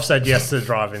 So I've said yes to the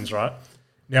drive-ins, right?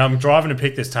 Now I'm driving to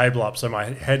pick this table up, so my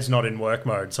head's not in work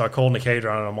mode. So I call Nikita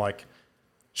and I'm like,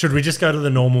 should we just go to the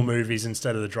normal movies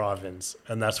instead of the drive-ins?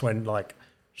 And that's when like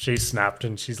she snapped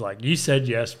and she's like, you said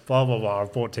yes, blah, blah, blah.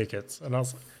 I've bought tickets. And I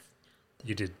was like,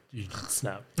 you did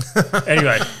snap.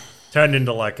 Anyway, turned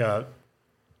into like a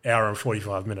hour and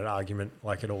 45-minute argument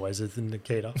like it always is in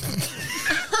Nikita.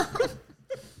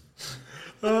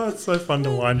 Oh, it's so fun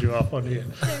to wind you up on here.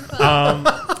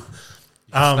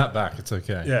 Snap back. It's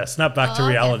okay. Yeah, snap back to Oh,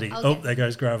 okay, reality. okay. Oh, there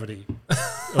goes gravity.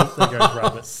 Oh, there goes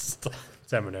rabbit. It's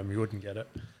Eminem, you wouldn't get it.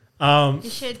 You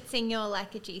should sing your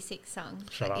like a G6 song.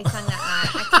 Shut like up. you sang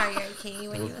that night at karaoke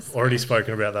when you were Already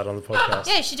spoken about that on the podcast.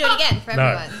 Yeah, you should do it again for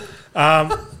No.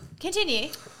 everyone. Continue.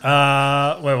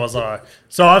 Where was I?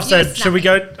 So I've said, were should we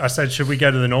go? I said, should we go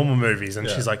to the normal movies? And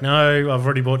Yeah. she's like, no, I've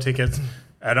already bought tickets.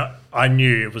 And I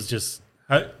knew it was just,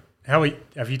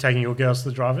 have you taken your girls to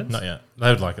the drive-ins? Not yet. They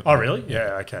would like it. Oh, really?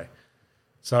 Yeah, okay.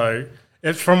 So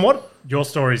from what your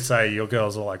stories say, your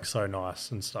girls are like so nice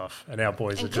and stuff. And our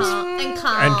boys are And just calm. And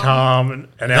calm. and calm.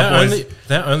 And our boys.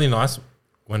 They're only nice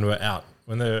when we're out.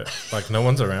 When they're like no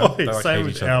one's around. They like Same hate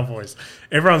with each our other. boys.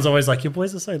 Everyone's always like, your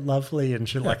boys are so lovely and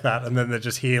shit like that. And then they're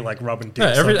just here like rubbing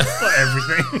dicks every- on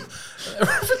everything.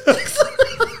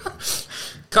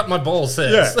 Cut my balls,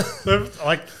 Yeah, says. they're,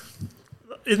 like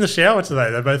in the shower today,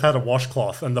 they both had a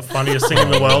washcloth, and the funniest thing in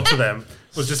the world to them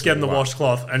was just getting the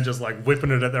washcloth and just like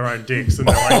whipping it at their own dicks, and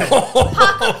they're like,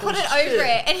 Parker put it over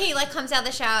it, and he like comes out of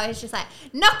the shower. He's just like,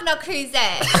 knock knock, who's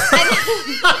there?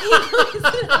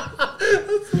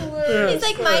 And he's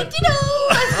like, my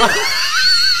diddle.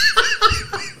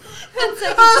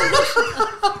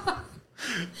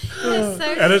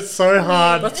 and it's so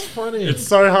hard. That's funny. It's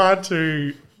so hard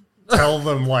to tell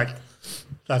them like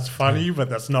that's funny, but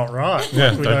that's not right.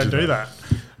 Yeah, we don't don't do do that.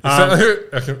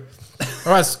 Okay.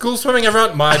 All right, school swimming,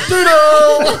 everyone. My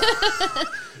doodle.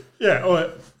 Yeah.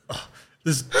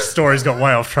 This story's got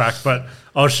way off track, but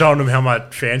I was showing them how my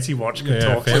fancy watch could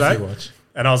talk fancy today, watch.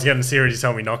 and I was getting Siri to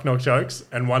tell me knock knock jokes.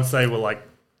 And once they were like,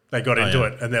 they got into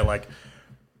it, and they're like,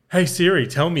 "Hey Siri,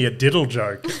 tell me a diddle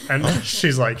joke," and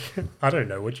she's like, "I don't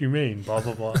know what you mean." Blah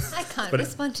blah blah. I can't But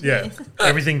respond to yeah, this.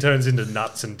 everything turns into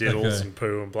nuts and diddles Okay. and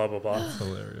poo and blah blah blah. That's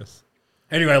hilarious.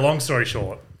 Anyway, long story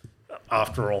short,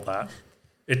 after all that,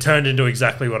 it turned into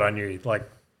exactly what I knew. Like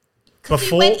Because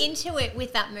you went into it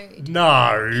with that mood.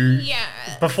 no, Yeah.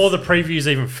 before the previews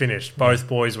even finished, both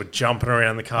boys were jumping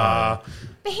around the car.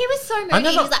 But he was so moody. never-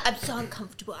 He was like, I'm so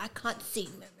uncomfortable. I can't see.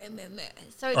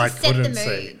 So it I just set the couldn't mood.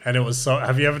 see, and it was so.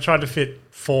 Have you ever tried to fit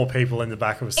 4 people in the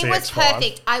back of a CX-5? It was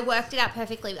perfect. I worked it out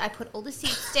perfectly. I put all the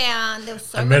seats down. There was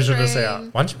so I much measured room. this out.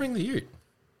 Why don't you bring the ute?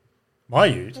 My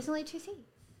ute. There's only 2 seats.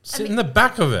 Sit in the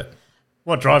back of it.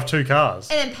 What, drive 2 cars?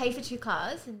 And then pay for 2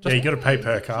 cars. And Yeah, you got to pay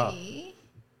per car.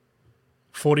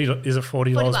 $40 Is it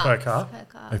 $40 per car? Per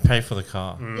car. They pay for the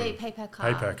car. Yeah, you pay per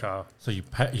car. Pay per car. So you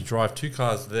drive 2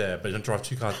 cars there, but you don't drive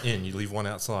 2 cars in. You leave one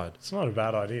outside. It's not a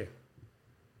bad idea.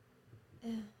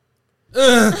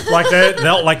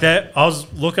 I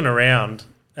was looking around,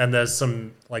 and there's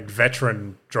some like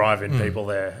veteran driving people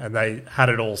there, and they had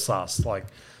it all sussed. Like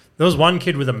there was one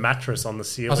kid with a mattress on the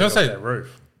ceiling gonna of say- their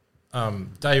roof.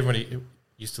 Dave, when he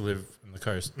used to live on the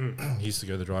coast, he used to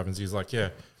go to the drive-ins. He was like, yeah,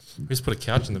 we just put a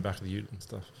couch in the back of the ute and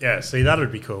stuff. Yeah, see, that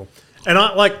would be cool. And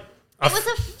I like. It was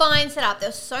a fine setup. There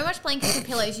was so much blankets and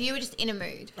pillows. You were just in a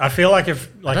mood. I feel like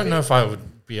if I like don't know if I would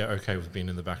be okay with being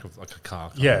in the back of like a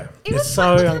car. yeah, It it's was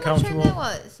so fun. Look how much room uncomfortable.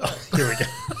 there was. Here we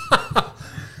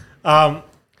go.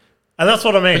 And that's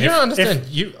what I mean. But you If- don't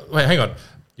understand. Wait, hang on.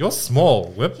 You're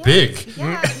small. We're big.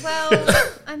 Yeah, well,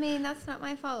 I mean, that's not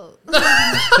my fault. See,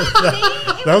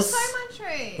 it was was- so much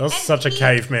room. That was And such a he-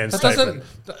 caveman That statement.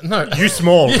 doesn't. No, You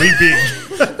small, we big.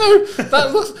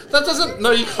 that doesn't.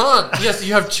 No, you can't. Yes,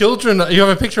 you have children. You have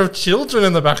a picture of children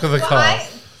in the back of the Well, car.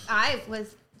 I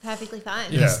was perfectly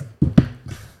fine. Yeah.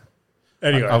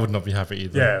 Anyway, I would not be happy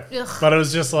either. yeah, Ugh. but it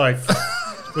was just like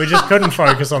we just couldn't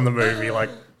focus on the movie. Like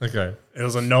Okay. it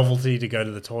was a novelty to go to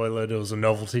the toilet. It was a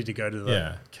novelty to go to the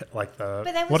Yeah. like the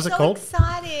But they were what is so it called?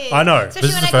 excited. I know. Especially This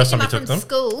is when the I first picked time them you up took from them?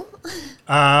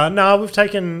 school. No, we've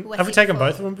taken. Westie Have we taken before?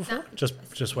 both of them before? No.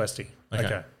 Just Westy. Okay.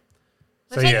 Okay. We've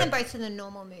So taken yeah, them both to the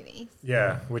normal movies.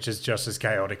 yeah, which is just as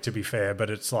chaotic to be fair, but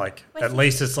it's like Westy. at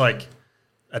least it's like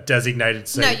a designated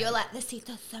seat. No, you're like, the seats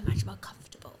are so much more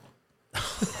comfortable.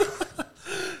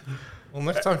 Well,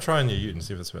 next time try in your ute and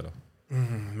see if it's better.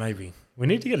 Maybe we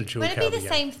need to get a jewel Would it cab be the again.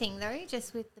 same thing though,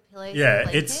 just with the pillows? Yeah, and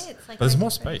the it's- blanket? Like But there's no more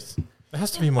difference. space. There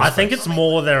has to be more. I think space. it's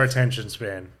more their attention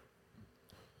span.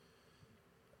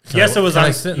 Can Yes, I- it was. can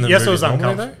I sit in the Yes, it was movies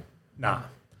normally, uncomfortable. Nah.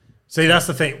 See, that's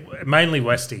the thing. Mainly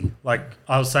Westy. Like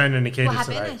I was saying to Nikita What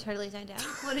happened? I today. totally zoned out.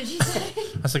 What did you say?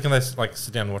 I said, can they like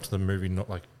sit down and watch the movie? Not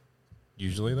like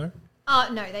usually though. Oh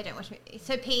no, they don't watch movies.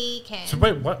 So P can, So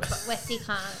wait, what? but Westy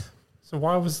can't. So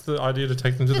why was the idea to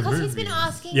take them to the Because movie? he's been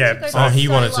asking Yeah, to go so- for Oh, he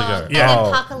so wanted to long. go. And Yeah. then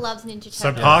Oh. Parker loves Ninja Turtles.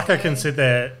 So Parker can so- sit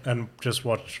there and just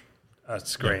watch a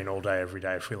screen all day, every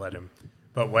day if we let him.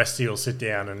 But Westy will sit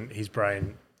down and his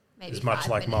brain Maybe is much 5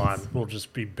 like minutes. mine. Will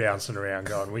just be bouncing around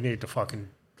going, we need to fucking,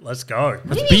 let's go.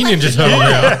 Let's be Ninja Turtle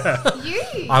now.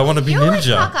 You. I wanna be You're like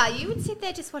ninja. Parker. You would sit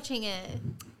there just watching it.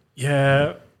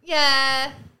 Yeah.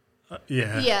 Yeah.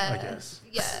 Yeah. Yeah. I guess.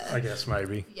 Yeah. I guess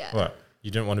maybe. Yeah. What? You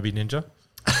didn't want to be ninja?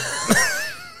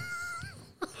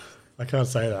 I can't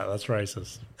say that. That's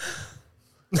racist.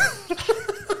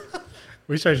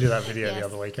 We showed you that video the Yes.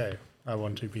 other week, eh? I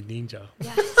want to be ninja.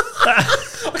 Yeah.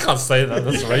 I can't say that.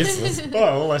 That's racist.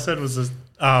 Well, all I said was this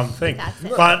thing. That's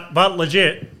it. But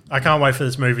legit, I can't wait for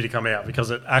this movie to come out because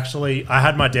it actually, I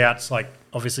had my doubts, like,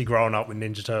 obviously growing up with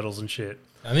Ninja Turtles and shit.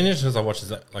 And the Ninja Turtles I watched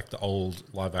is like the old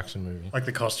live action movie. Like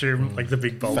the costume, like the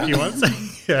big bulky ones.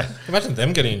 Yeah. Imagine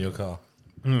them getting in your car.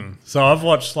 So I've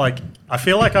watched, like, I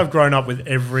feel like I've grown up with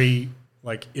every,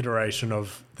 like, iteration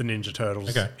of the Ninja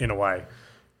Turtles Okay. in a way.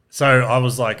 So I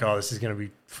was like, oh, this is going to be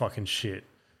fucking shit.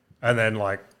 And then,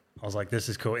 like, I was like, this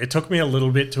is cool. It took me a little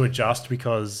bit to adjust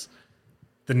because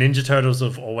the Ninja Turtles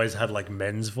have always had like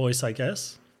men's voice, I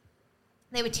guess.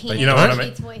 They were teenage You know what I mean?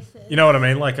 kids' voices. You know what I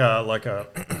mean? Like they'll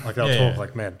Yeah. talk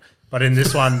like men. But in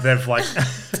this one, they've like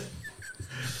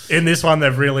in this one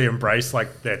they've really embraced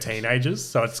like their teenagers,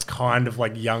 so it's kind of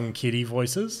like young kiddie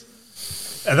voices,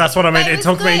 and that's what I mean. But it It was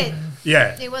took good. me,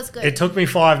 yeah, It was good. It took me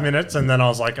 5 minutes, and then I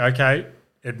was like, okay,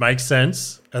 it makes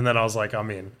sense, and then I was like, I'm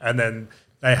in, and then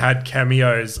they had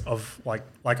cameos of like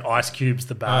Ice Cube's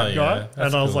the bad Oh, yeah, guy, that's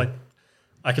and I was cool. like,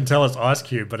 I can tell it's Ice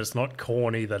Cube, but it's not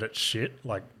corny that it's shit.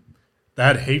 Like they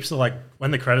had heaps of like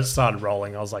when the credits started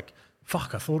rolling, I was like,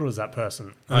 fuck, I thought it was that person.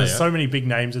 And Oh, there's yeah? so many big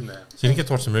names in there. So you didn't get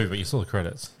to watch the movie, but you saw the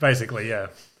credits. Basically, yeah.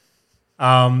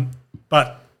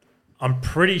 But I'm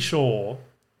pretty sure,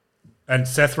 and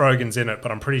Seth Rogen's in it,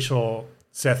 but I'm pretty sure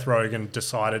Seth Rogen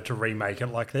decided to remake it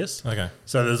like this. Okay.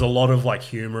 So there's a lot of like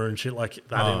humor and shit like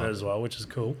that in Oh. it as well, which is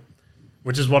cool.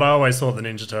 Which is what I always thought the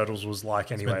Ninja Turtles was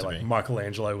like anyway. meant to Like be.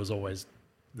 Michelangelo was always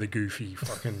the goofy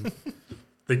fucking,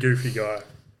 the goofy guy.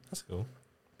 That's cool.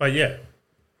 But yeah,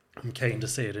 I'm keen to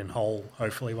see it in whole,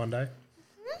 hopefully one day.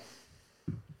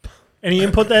 Any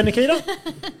input there, Nikita?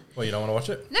 Well, you don't want to watch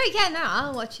it? No,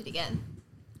 I'll watch it again.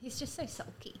 He's just so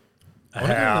sulky.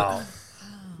 How?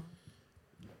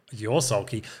 You're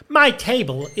sulky. My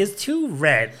table is too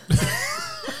red.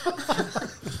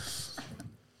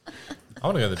 I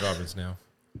want to go to the drive-ins now.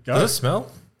 Go. Does it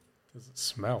smell? Does it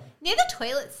smell? Near the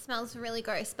toilet smells really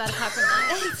gross, but apart from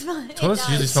that, it's fine. Toilets It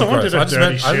usually does. smell Someone gross. did a I just dirty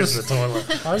meant- shit I in just- the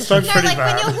toilet. I just Smelled No, pretty like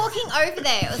bad. when you're walking over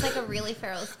there, it was like a really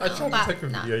feral I smell. tried to but take a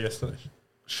no. video yesterday.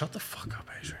 Shut the fuck up,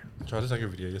 Adrian. I tried to take a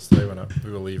video yesterday when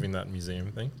we were leaving that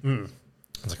museum thing. I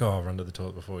was like, oh, I'll run to the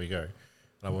toilet before we go. And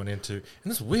I went into, and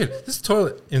this is weird. This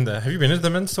toilet in there, have you been into the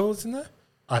men's toilets in there?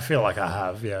 I feel like I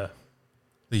have, yeah.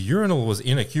 The urinal was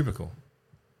in a cubicle.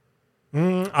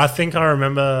 I think I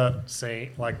remember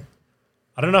seeing, like,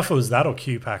 I don't know if it was that or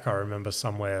Q-Pack. I remember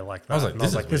somewhere like that. I was like, And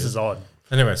this is this weird. is odd.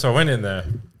 Anyway, so I went in there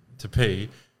to pee,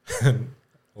 and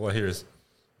all I hear is,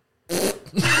 and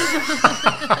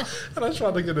I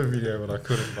tried to get a video, but I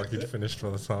couldn't. Like, it finished by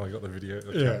the time I got the video.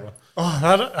 The camera. Oh,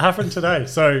 that happened today.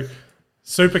 So,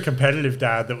 super competitive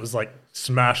dad that was like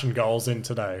smashing goals in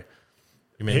today.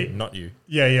 You mean He- not you?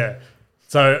 Yeah.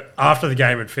 So after the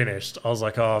game had finished, I was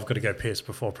like, oh, I've got to go piss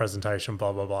before presentation,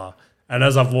 blah, blah, blah. And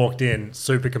as I've walked in,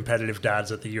 super competitive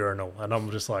dad's at the urinal. And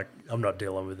I'm just like, I'm not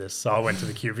dealing with this. So I went to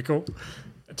the cubicle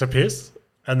to piss.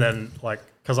 And then, like,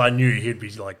 because I knew he'd be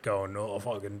like going, oh,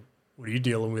 fucking, what are you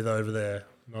dealing with over there?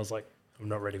 And I was like, I'm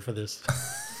not ready for this.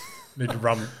 Need to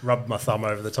rub my thumb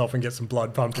over the top and get some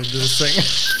blood pumped into this thing.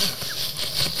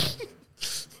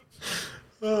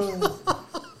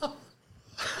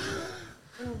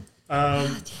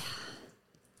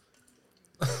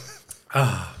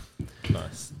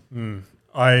 Nice.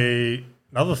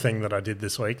 Another thing that I did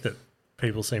this week that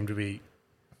people seem to be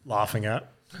laughing at.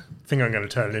 I think I'm going to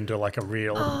turn it into like a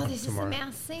reel Oh, this tomorrow. is the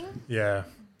mouse thing. Yeah.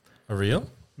 A reel?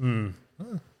 What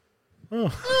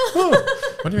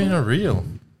do you mean a reel?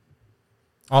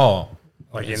 Oh,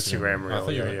 Like Instagram reel. I thought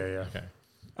you Yeah, meant- yeah. Okay.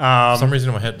 For some reason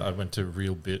in my head, I went to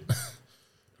real bit.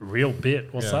 Real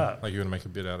bit. What's Yeah, that? Like you're gonna make a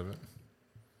bit out of it.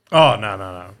 Oh,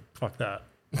 no. Fuck that.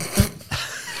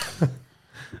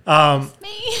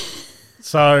 Me.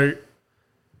 So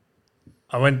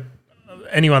I went.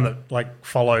 Anyone that like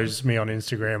follows me on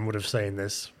Instagram would have seen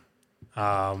this.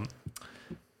 But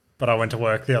I went to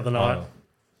work the other night,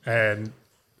 and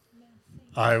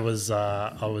I was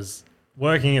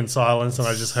working in silence, and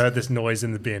I just heard this noise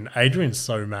in the bin. Adrian's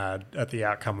so mad at the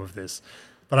outcome of this,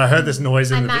 but I heard this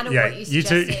noise in I'm the mad bin. at what you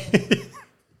too. suggested.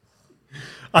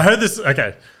 I heard this.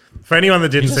 Okay, for anyone that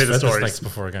didn't see the stories, snakes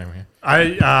before I came here.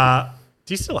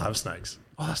 do you still have snakes?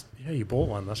 Oh, yeah, you bought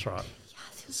one. That's right.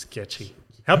 Sketchy.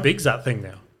 How big's that thing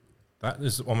now? That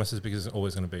is almost as big as it's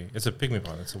always going to be. It's a pygmy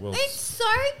python. It's a world's. It's so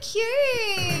cute.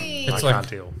 It's I like- can't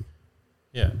deal.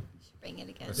 Yeah. Bring it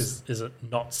again. Is it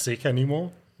not sick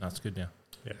anymore? No, it's good now.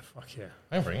 Yeah, fuck yeah.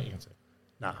 I can bring it. You can see.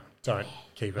 Nah, don't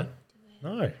keep it.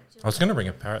 No. I was going to bring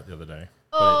a parrot the other day.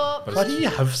 Oh, but Why do you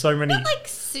have so many? not like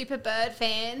super bird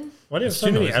fan. Why do you have it's so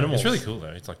too many noisy. animals? It's really cool though.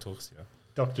 It's like talks to you.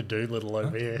 Dr. Doolittle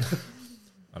over here.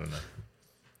 I don't know.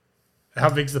 How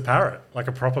big's the parrot? Like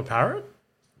a proper parrot?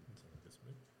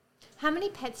 How many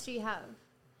pets do you have?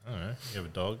 I don't know. You have a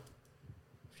dog,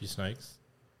 a few snakes,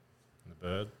 and a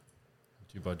bird,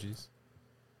 and 2 budgies.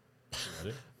 That's about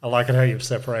it. I like it how you've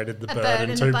separated the bird bird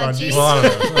and and 2 a budgie. budgies. Well, I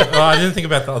don't know. Well, I didn't think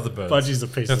about the other birds. Budgie's a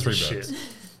piece Got of 3 shit. birds.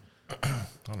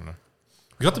 I don't know.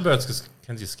 We got the birds because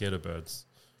Kenzie's scared of birds.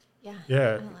 Yeah. Yeah. I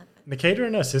don't like that. Nikita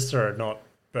and her sister are not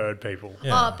bird people.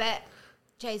 Yeah. Oh, bet.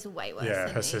 Jay's way worse Yeah, than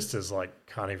her me. sister's like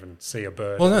can't even see a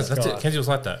bird. Well, in no, the that's sky. it. Kenzie was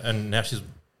like that, and now she's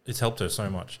it's helped her so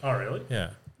much. Oh, really?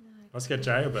 Yeah. Let's get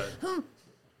Jay a bed.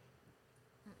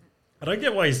 I don't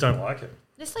get why you don't like it.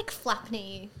 Just like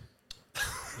Flapney.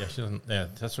 Yeah, she doesn't. Yeah,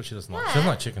 that's what she doesn't like. She Yeah. doesn't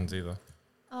like chickens either.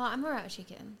 Oh, I'm alright with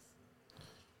chickens.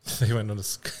 They went on a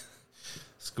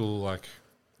school like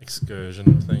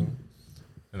excursion thing,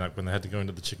 and like when they had to go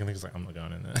into the chicken thing, it's like I'm not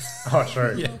going in there. Oh,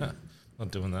 true. Yeah,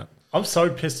 not doing that. I'm so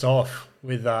pissed off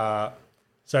with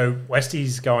so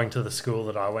Westy's going to the school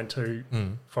that I went to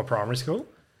for primary school.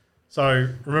 So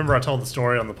remember I told the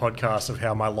story on the podcast of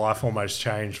how my life almost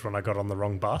changed when I got on the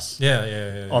wrong bus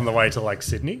Yeah. on the way to like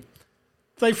Sydney.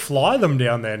 They fly them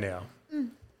down there now. You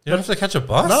don't have to catch a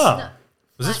bus. No.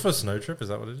 Was this for a snow trip? Is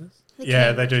that what it is?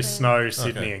 Yeah, they do Canberra. snow,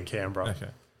 Sydney Okay. and Canberra. Okay.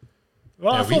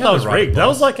 Well, Yeah, I we thought had that to was ride a rigged.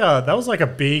 bus. That was like a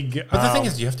big. But the thing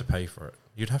is, you have to pay for it.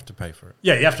 You'd have to pay for it.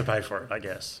 yeah, you have to pay for it, I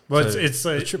guess. Well, So it's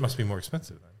the trip must be more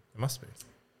expensive then. It must be.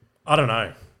 I don't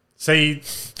know. See,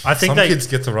 I think Some they kids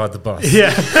get to ride the bus. yeah,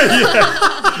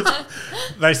 yeah.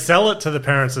 They sell it to the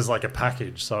parents as like a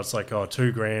package, so it's like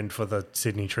 $2,000 for the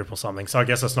Sydney trip or something. So I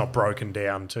guess it's not broken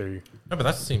down to. No, but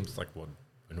that seems like what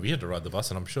when we had to ride the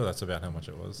bus, and I'm sure that's about how much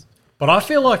it was. But I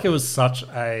feel like it was such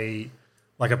a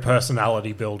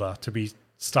personality builder to be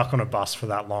stuck on a bus for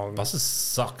that long. Buses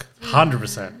suck.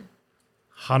 100%,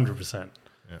 100%.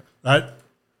 Yeah. That,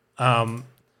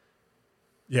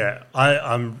 yeah,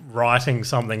 I'm writing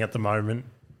something at the moment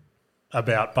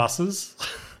about buses,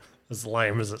 as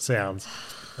lame as it sounds.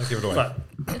 Don't give it away.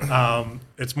 But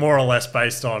it's more or less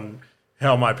based on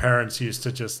how my parents used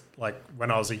to just, like,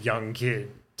 when I was a young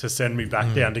kid, to send me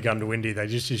back down to Gundawindi, they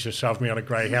just used to shove me on a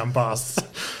Greyhound bus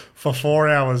for 4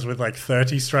 hours with, like,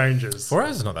 30 strangers. 4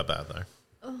 hours is not that bad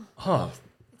though. Oh,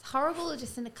 It's horrible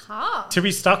just in a car. to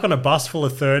be stuck on a bus full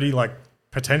of 30, like,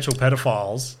 potential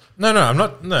pedophiles. No, I'm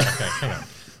not. No, okay, hang on.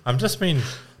 I'm just mean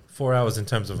 4 hours in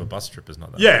terms of a bus trip is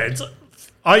not that. Yeah,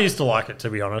 I used to like it, to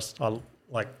be honest. I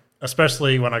like,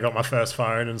 especially when I got my first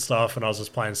phone and stuff, and I was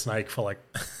just playing Snake for like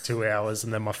 2 hours,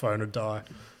 and then my phone would die.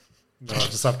 And then I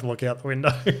just have to look out the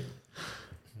window.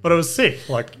 But it was sick.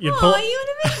 Like you'd pull. Oh, you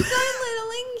would have been so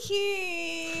little and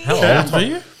cute. How Yeah. old were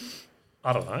you?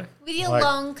 I don't know. With your Like-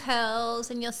 long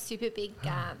curls and your super big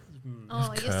gap. Oh,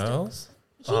 you're still. Curls.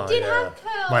 He Oh, did yeah. have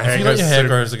curls. My hair You let goes your hair super-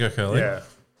 grow as it go curly. Yeah,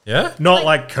 Yeah. not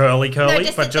like curly, No,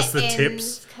 but at just the ends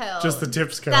tips. curl. Just the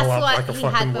tips curl That's up what like a he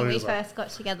fucking had when we loser. first got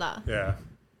together. Yeah,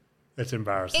 it's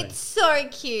embarrassing. It's so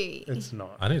cute. It's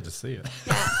not. I need to see it.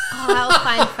 Yeah. Oh, I'll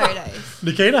find photos.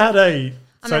 Nikita had a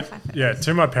I'm so not fine for yeah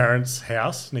to my parents'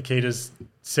 house. Nikita's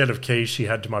set of keys she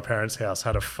had to my parents' house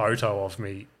had a photo of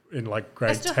me in like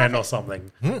grade still 10 have or it.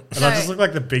 something, Hmm. and I No. just looked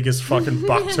like the biggest fucking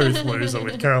bucktooth loser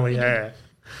with curly hair.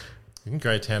 In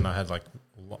grade 10, I had like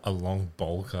a long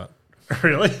bowl cut.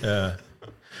 Really, Yeah.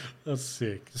 that's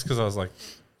sick. Just because I was like,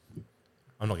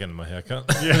 I'm not getting my hair cut.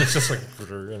 Yeah. It's just like,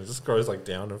 and it just grows like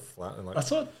down and flat and like. That's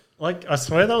what. Like, I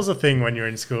swear that was a thing when you're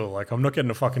in school. Like, I'm not getting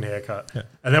a fucking haircut. Yeah.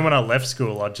 And then when I left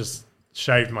school, I just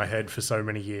shaved my head for so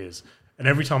many years. And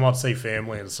every time I'd see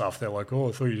family and stuff, they're like, "Oh,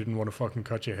 I thought you didn't want to fucking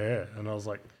cut your hair." And I was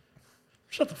like,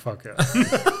 "Shut the fuck up."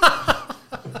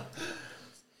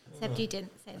 Except you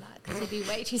didn't say that because you'd be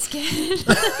way too scared.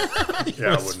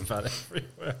 Yeah, I wouldn't. Fat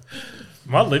everywhere.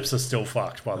 My lips are still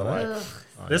fucked, by the way. Ugh.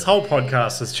 This whole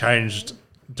podcast has changed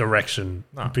direction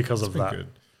No, because it's of been that. good.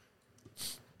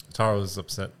 Tara was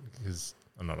upset because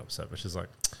I'm not upset, but she's like,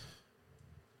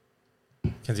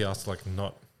 Kenzie asked to like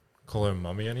not call her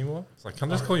mummy anymore. It's like, can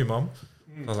I just call you mum?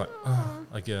 I was like, oh,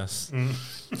 I guess. I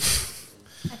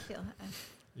feel her.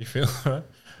 You feel her?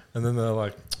 And then they're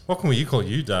like, what can we call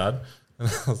you, Dad? And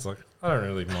I was like, I don't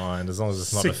really mind as long as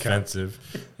it's not Sick cunt. offensive.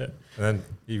 Yeah. And then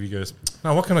Evie goes,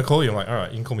 no, what can I call you? I'm like, all right,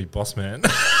 you can call me Boss Man.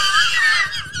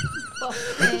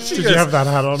 Did you have that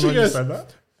hat on she when you goes- said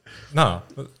that? Nah,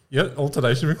 but yeah, all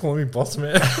today she's been calling me Boss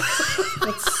Man.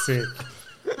 That's sick.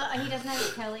 Oh, he doesn't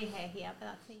have curly hair here, but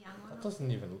that's the young one.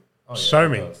 doesn't even. Oh, Show it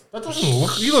me. does. That doesn't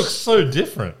look. You look so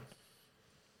different.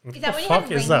 Is that when you Fuck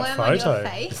had is that ringworm on your photo?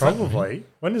 face? Probably.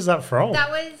 When is that from? That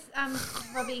was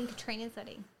Robbie and Katrina's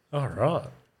wedding. All right.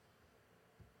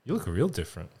 You look real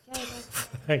different. Yeah, it was.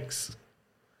 Thanks.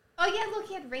 Oh yeah, look,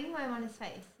 he had ringworm on his face.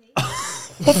 See?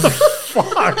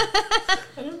 Fuck.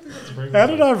 How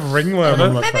did I have ringworm on my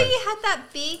Remember face? you had that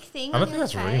big thing I on don't your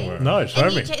think that's face? ringworm. No, show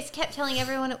And me. you just kept telling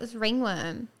everyone it was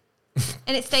ringworm.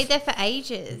 And it stayed there for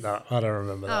ages. No, I don't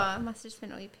remember that. Oh, it must have just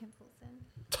been all your pimples then.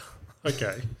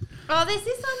 Okay. Oh, there's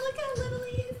this one. Look how little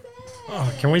he is there.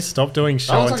 Oh, can we stop doing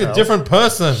show That and looks like tell? a different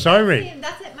person. Show me. Him.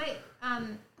 That's at my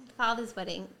father's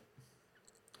wedding.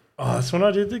 Oh, that's when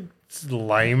I did the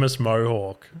lamest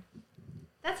mohawk.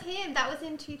 That's him. That was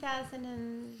in 2000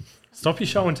 and... Stop your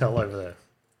show and tell over there.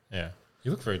 Yeah, you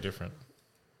look very different.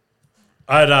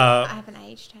 I haven't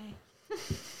aged, hey.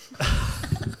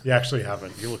 You actually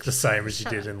haven't. You look the same as you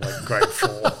did in like grade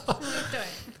 4.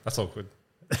 That's all good.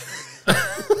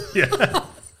 Yeah.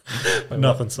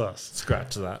 Nothing sus.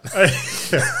 Scratch that.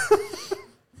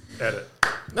 Edit.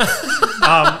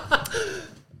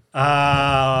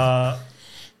 I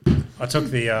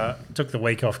took the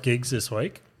week off gigs this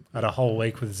week. I had a whole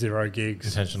week with 0 gigs.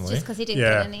 Intentionally. Just because he didn't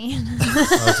Yeah. get any.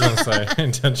 I was going to say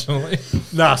intentionally.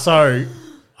 Nah, so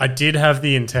I did have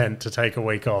the intent to take a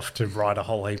week off to write a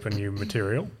whole heap of new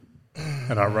material.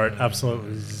 And I wrote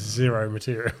absolutely 0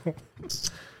 material.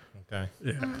 Okay.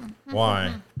 Yeah.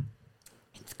 Why?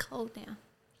 It's cold now.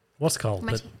 What's cold?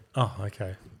 My But, tea. oh,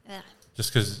 okay. Yeah.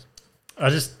 Just because I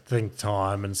just think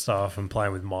time and stuff and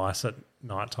playing with mice at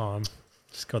night time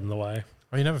just got in the way.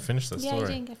 Oh, you never finished that Yeah, you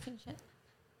story. didn't go finish it.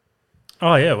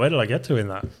 Oh yeah, where did I get to in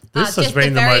that? This has Just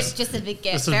been the most. just the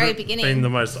This very has beginning. been the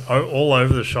most all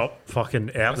over the shop fucking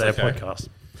out That's there okay. podcast.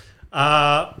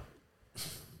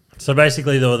 So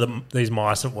basically, there were these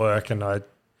mice at work, and I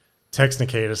text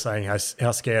Nikita saying how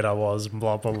scared I was, and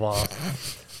blah blah blah.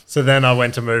 So then I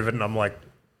went to move it, and I'm like,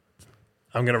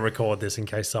 I'm going to record this in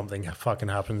case something fucking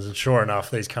happens. And sure enough,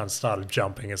 these cunts started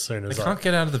jumping as soon They as can't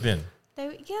get out of the bin. they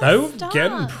were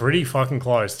getting pretty fucking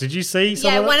close. Did you see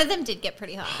some Yeah, of one that? of them did get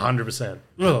pretty high. 100%.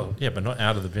 Ugh. Yeah, but not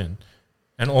out of the bin.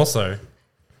 And also,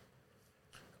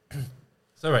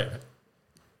 so wait,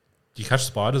 do you catch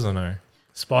spiders or no?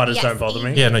 Spiders Yes, don't bother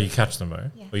me. Yeah, no, you catch them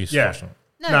though. Yeah. Or you Yeah. squash them.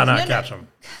 No, catch them.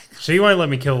 She won't let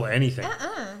me kill anything.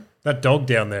 That dog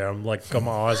down there, I'm like, got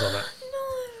my eyes on it.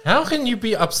 How can you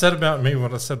be upset about me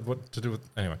when I said what to do with...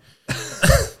 Anyway.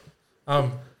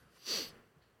 Oh,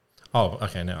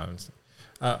 okay, now I understand.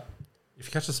 If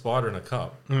you catch a spider in a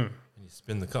cup and you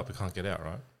spin the cup, it can't get out,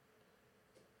 right?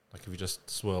 Like if you just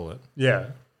swirl it, Yeah.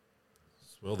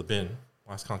 swirl the bin,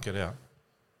 mice can't get out.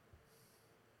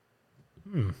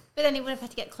 But then he would have had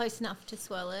to get close enough to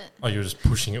swirl it. Oh, you were just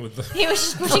pushing it with the... He was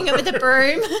just pushing it with a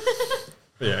broom.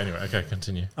 But yeah, anyway, okay,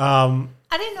 continue. I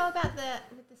didn't know about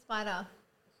with the spider.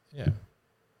 Yeah.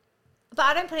 But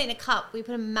I don't put it in a cup. We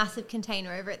put a massive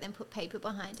container over it, then put paper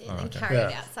behind it, and okay. carry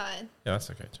it Yeah. outside. Yeah, that's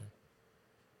okay too.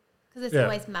 Because there's Yeah.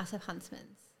 always massive huntsmen.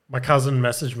 My cousin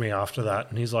messaged me after that,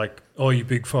 and he's like, "Oh, you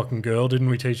big fucking girl! Didn't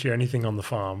we teach you anything on the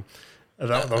farm?" And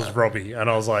that was Robbie, and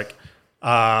I was like,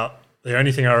 "The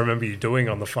only thing I remember you doing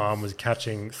on the farm was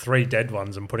catching 3 dead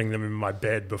ones and putting them in my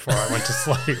bed before I went to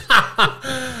sleep."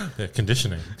 Yeah,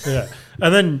 conditioning. Yeah,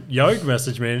 and then Yog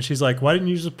messaged me, and she's like, "Why didn't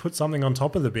you just put something on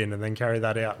top of the bin and then carry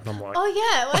that out?" And I'm like, Oh,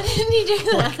 yeah. Why didn't you do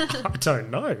that? "I don't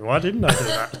know. Why didn't I do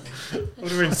that?"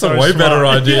 Would have been That's a way better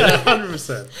idea. Yeah,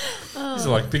 100%. These are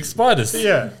like big spiders.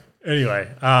 Yeah. Anyway,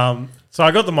 so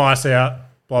I got the mice out,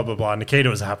 blah, blah, blah. Nikita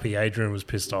was happy. Adrian was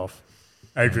pissed off.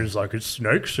 Adrian's like, it's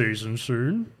snake season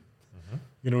soon.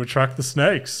 You're going to attract the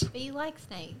snakes. But you like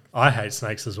snakes. I hate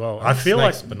snakes as well. I Like feel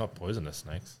snakes, like, but not poisonous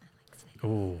snakes.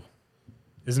 ooh,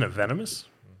 isn't it venomous?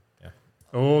 Yeah.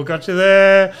 Oh, got you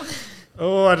there.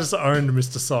 Oh, I just owned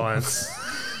Mr. Science.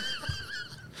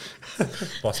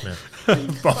 Boss man.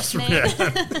 Boss man.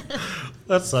 man.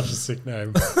 That's such a sick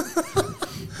name.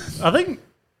 I think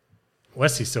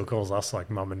Wesley still calls us like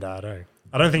mum and dad, eh?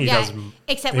 I don't think he does.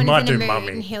 Except he when might he's in do a mood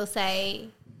mummy. and he'll say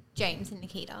James and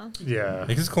Nikita. Yeah. You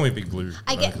can just call me Big Blue.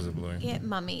 I get because of blue.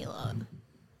 mummy a lot.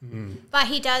 But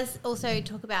he does also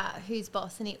talk about who's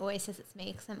boss, and he always says it's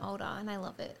me because I'm older, and I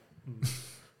love it.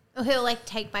 Or he'll like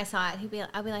take my side.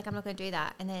 I'll be like, I'm not going to do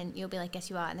that, and then you'll be like, yes,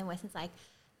 you are. And then Weston's like,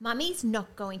 Mummy's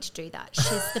not going to do that.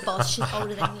 She's the boss. She's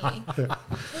older than you.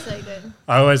 So good.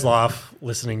 I always laugh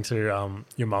listening to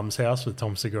Your Mum's House with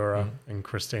Tom Segura and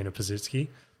Christina Pazitsky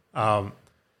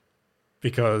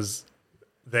because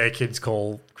their kids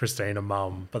call Christina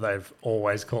Mum, but they've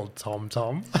always called Tom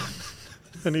Tom.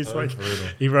 And he's like, brutal.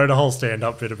 he wrote a whole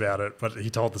stand-up bit about it, but he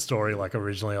told the story like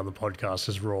originally on the podcast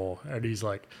as raw. And he's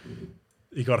like,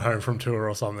 he got home from tour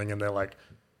or something, and they're like,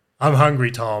 I'm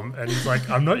hungry, Tom. And he's like,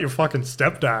 I'm not your fucking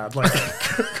stepdad. Like,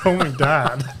 call me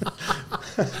dad.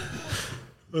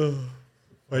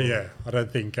 But yeah, I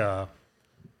don't think, I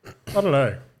don't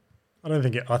know.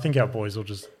 I think our boys will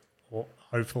just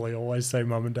hopefully always say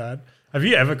mum and dad. Have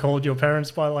you ever called your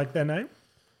parents by like their name?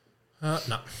 No.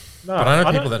 No, But I know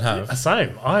don't- people that have. Yeah,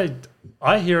 same.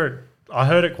 I hear it. I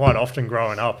heard it quite often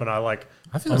growing up, and I'm like,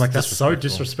 that's so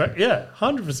disrespectful. Yeah,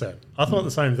 100%. I thought the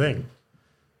same thing.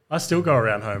 I still go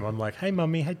around home. I'm like, hey,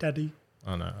 mummy, hey, daddy.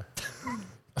 Oh, no.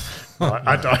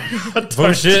 I don't.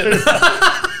 Bullshit.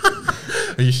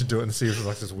 You should do it and see if it's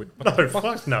like this. No,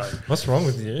 fuck no. What's wrong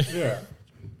with you? Yeah.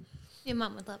 Your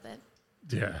mum would love it.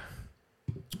 Yeah.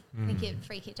 I think you'd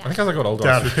freak it I think out. as I got older,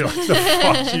 I Dad, switched- what the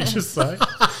fuck did you just say?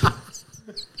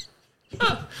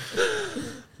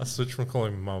 switch from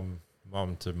calling mum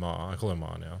to Ma. I call her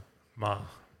Ma now. Ma.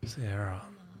 Sarah.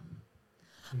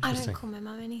 I don't call my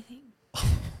mum anything.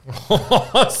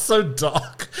 That's so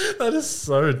dark. That is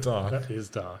so dark. That is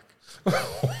dark.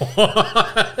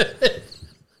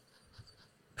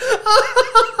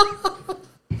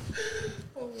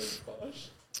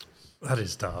 That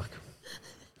is dark.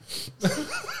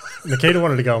 Nikita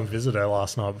wanted to go and visit her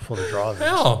last night before the drive.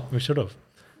 How? We should have.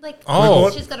 Like,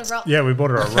 she's got a rock. Yeah, we bought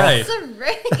her a rock. Okay. So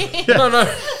rude.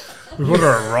 No. We bought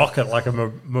her a rock at like a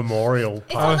memorial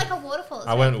It's park. not like a waterfall.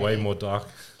 I went way more dark.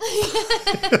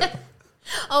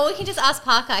 Oh, we can just ask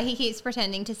Parker. He keeps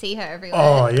pretending to see her everywhere.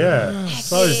 Oh, yeah.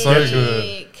 So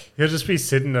good. He'll just be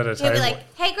sitting at a He'll table. be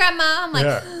like, "Hey, Grandma." I'm like,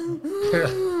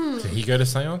 yeah. Did he go to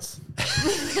seance?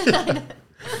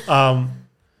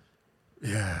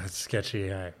 Yeah, it's sketchy,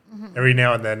 hey? Every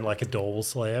now and then, like, a door will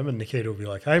slam and Nikita will be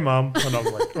like, "Hey, Mum." And I'm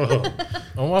like, oh.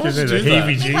 Oh, why would Gives you me do the that?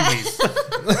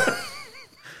 heebie-jeebies.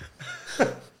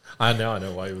 I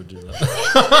know why you would do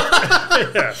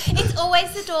that. it's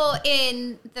always the door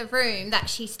in the room that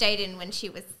she stayed in when she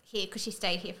was here, because she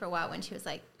stayed here for a while when she was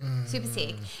like super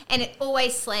sick, and it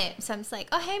always slams. So I'm just like,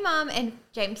 "Oh, hey, Mum," and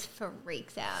James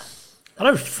freaks out. I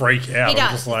don't freak out. He does.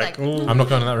 I'm just He's like, like, "Ooh." I'm not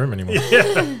going to that room anymore.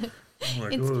 I'm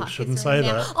like, It's "Ooh, Parker's shouldn't room say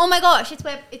now. that." Oh my gosh,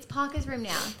 it's Parker's room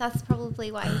now. That's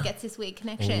probably why he gets this weird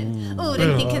connection. Oh,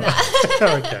 didn't think of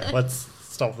that. Okay, let's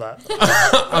stop that.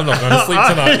 I'm not going to sleep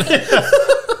tonight.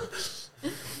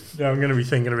 Now I'm going to be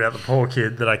thinking about the poor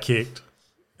kid that I kicked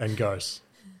and ghosts.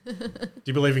 Do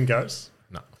you believe in ghosts?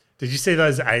 No. Did you see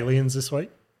those aliens this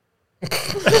week?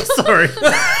 Sorry.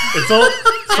 It's all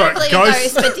I sorry, don't believe in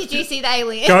ghosts, but did you see the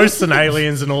alien? ghosts and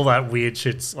aliens and all that weird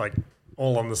shit's like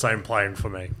all on the same plane for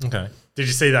me. Okay. Did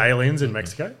you see the aliens in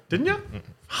Mexico? Didn't you?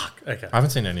 Fuck. Okay. I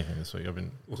haven't seen anything this week.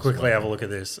 We'll quickly have a look at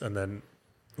this and then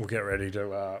we'll get ready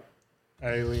to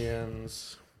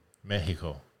aliens.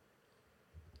 Mexico.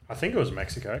 I think it was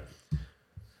Mexico.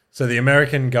 So the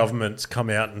American government's come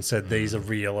out and said these are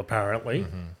real, apparently.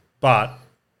 But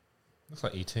Looks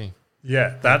like ET.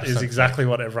 yeah, that is 100% exactly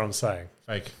what everyone's saying.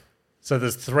 Fake. So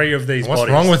there's 3 of these What's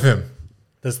bodies. wrong with him?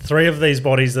 There's 3 of these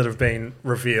bodies that have been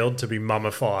revealed to be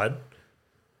mummified.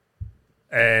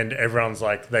 And everyone's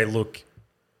like, they look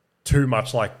too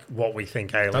much like what we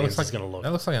think aliens is going to look.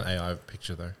 That looks like an AI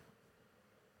picture, though.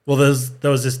 Well,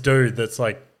 there was this dude that's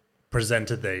like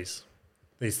presented these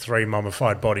 3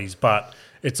 mummified bodies, but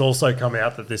it's also come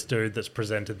out that this dude that's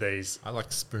presented these I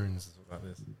like spoons. Is what that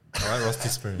is. I like rusty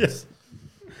spoons.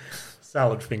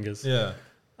 salad fingers. Yeah.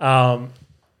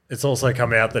 It's also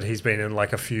come out that he's been in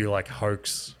like a few like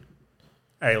hoax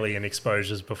alien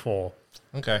exposures before.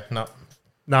 Okay. No.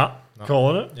 Nah,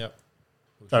 calling it. Yep.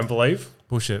 Don't believe.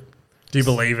 Bullshit. Do you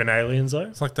believe in aliens though?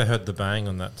 It's like they heard the bang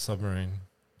on that submarine,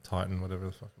 Titan, whatever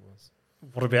the fuck it was.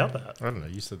 What about that? I don't know.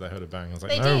 You said they heard a bang. I was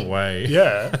like, They no did. way.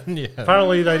 Yeah, Yeah.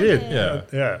 apparently they did. Yeah.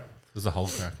 Yeah. There's a hole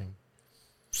cracking.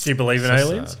 Do you believe in So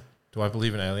aliens? sad. Do I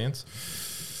believe in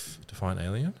aliens? Define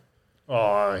alien?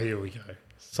 Oh, here we go.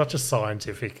 Such a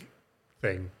scientific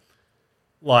thing.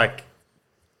 Like,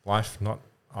 Life, not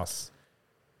us.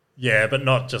 yeah, but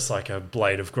not just like a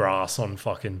blade of grass on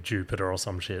fucking Jupiter or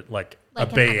some shit. Like a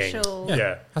an being. actual-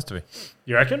 Yeah. Has to be.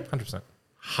 You reckon? 100%.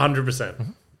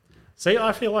 100%. See,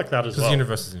 I feel like that as Because well. the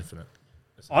universe is infinite.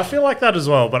 I feel like that as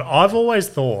well, but I've always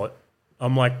thought,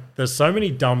 I'm like, there's so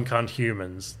many dumb cunt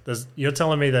humans. You're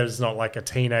telling me there's not like a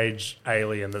teenage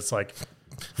alien that's like,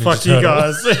 fuck you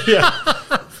guys. Yeah.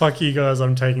 Fuck you guys,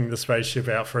 I'm taking the spaceship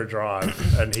out for a drive.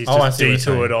 And he's Oh, I just see what you're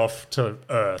detoured saying. off to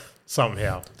Earth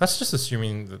somehow. That's just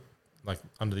assuming that, like,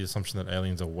 under the assumption that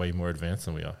aliens are way more advanced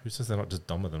than we are. Who says they're not just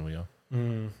dumber than we are?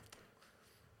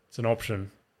 It's an option.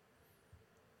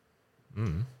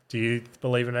 Mm. Do you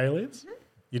believe in aliens?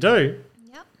 You do?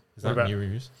 Yep. Is What that about- new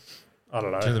news? I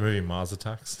don't Do you know know. the movie Mars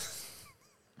Attacks?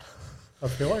 I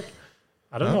feel like,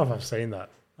 I don't know if I've seen that.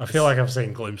 I feel like I've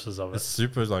seen glimpses of It's it.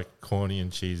 super, like, corny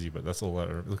and cheesy, but that's all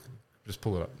that... Look, just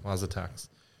pull it up. Mars Attacks.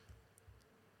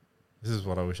 This is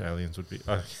what I wish aliens would be.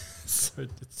 Oh, it's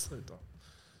so dumb.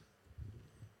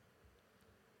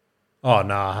 Oh,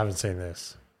 no, I haven't seen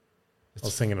this. I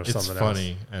was thinking of It's something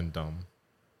funny and dumb.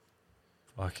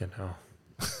 else. Fucking hell.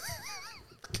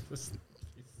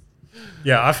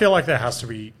 Yeah, I feel like there has to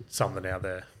be something out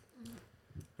there.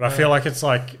 But I feel like it's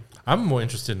like, I'm more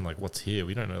interested in, like, what's here.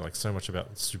 We don't know, like, so much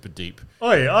about super deep.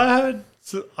 oh yeah,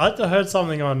 I heard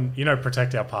something on,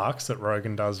 Protect Our Parks that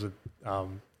Rogan does with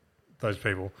those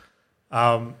people.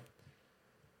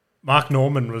 Mark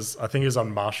Norman I think he was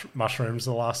on mushrooms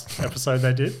the last episode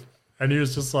they did. And he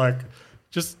was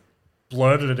just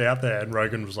blurted it out there. And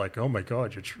Rogan was like, oh my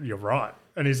God, you're right.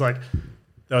 And he's like,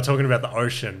 they were talking about the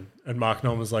ocean, and Mark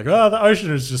Norman was like, "Oh, the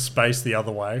ocean is just space the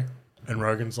other way," and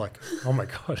Rogan's like, "Oh my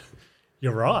god,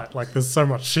 you're right. Like, there's so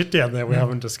much shit down there we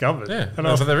haven't discovered." Yeah, and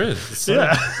I was, but there is. It's so-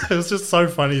 yeah, it was just so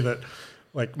funny that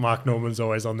like Mark Norman's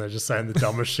always on there just saying the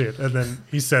dumbest shit, and then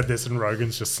he said this, and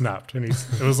Rogan's just snapped, and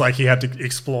it was like he had to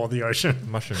explore the ocean.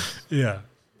 Mushrooms. Yeah.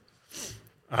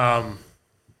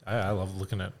 I love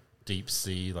looking at deep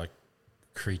sea like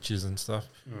creatures and stuff.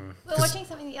 We were watching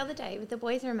something the other day with the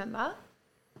boys, remember?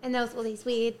 And there was all these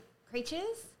weird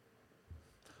creatures.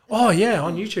 Oh yeah,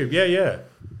 on YouTube. Yeah, yeah.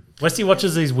 Westy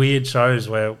watches these weird shows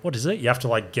where what is it? You have to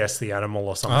like guess the animal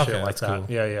or some shit like that's that. cool.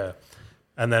 Yeah, yeah.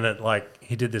 And then it like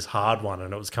he did this hard one,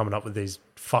 and it was coming up with these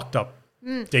fucked up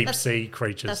deep sea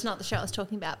creatures. That's not the show I was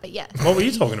talking about, but yeah. What were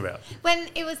you talking about? When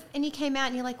it was, and you came out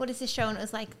and you're like, what is this show? And it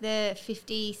was like the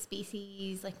 50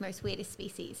 species, like most weirdest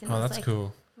species. And it Oh, was that's like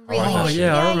cool. Really Oh,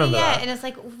 yeah, I remember that. And it's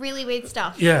like really weird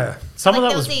stuff. Yeah, some like of that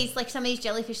there was. was these, like some of these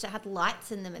jellyfish that had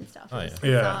lights in them and stuff. Oh, It was yeah.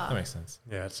 Yeah. bizarre. That makes sense.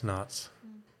 Yeah, it's nuts.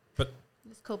 But It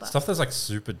was cool, but stuff that's like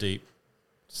super deep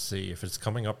sea, if it's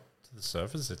coming up to the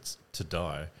surface, it's to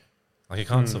die. Like it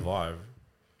can't survive.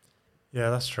 Yeah,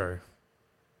 that's true.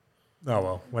 Oh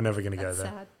well, we're never gonna go that's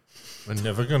there. sad. We're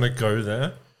never gonna go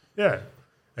there. Yeah,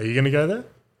 are you gonna go there?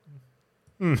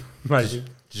 Maybe.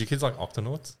 Did you kids like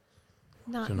octonauts?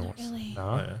 Not Octonauts. really. No?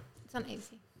 Oh, yeah. It's on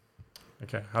ABC.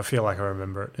 Okay, I feel like I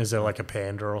remember it. Is there like a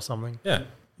panda or something? Yeah.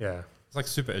 Yeah. It's like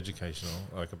super educational,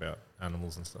 like about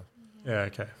animals and stuff. Yeah.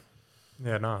 Okay.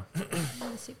 Yeah. No. I'm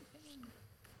a super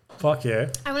fan. Fuck yeah.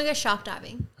 I want to go shark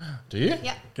diving. Do you?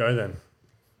 Yeah. Go then.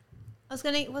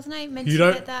 Wasn't I meant You to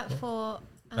don't- get that for...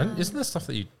 And isn't there stuff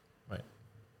that you... Wait.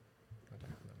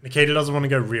 Nikita doesn't want to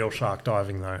go real shark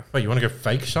diving though. Wait, you want to go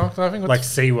fake shark diving? Like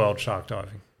SeaWorld shark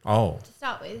diving. Oh, to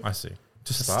start with. I see.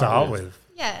 To start with.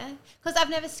 Yeah. Because I've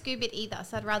never scubaed either,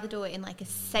 so I'd rather do it in like a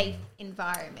safe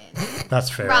environment. That's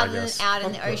fair, rather I than guess. out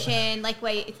in the ocean, like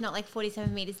where it's not like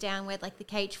 47 meters down where like the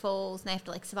cage falls and they have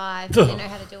to like survive. They know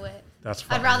how to do it. That's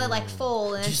fine. I'd rather like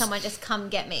fall and then someone just come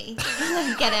get me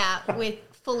and get out with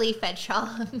fully fed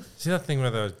sharks. See that thing where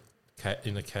they're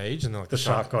in a cage and they're like The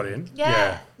shark got in.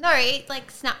 Yeah. No, it like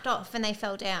snapped off and they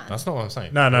fell down. That's not what I'm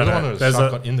saying. No, no, The no. one where the There's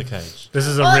shark a- got in the cage. This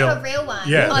is a oh, real. like a real one.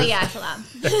 Yeah, Oh this- yeah, I saw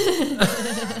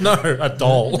that. No, a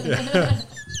doll. I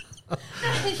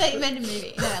thought you meant a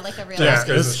movie. No, like a real Yeah.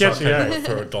 one. It's sketchy, yeah.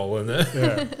 Throw a doll in there.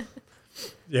 Yeah.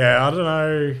 Yeah, I don't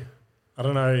know. I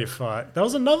don't know if there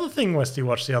was another thing Westy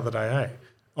watched the other day, eh?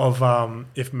 Of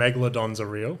if megalodons are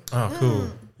real. Oh,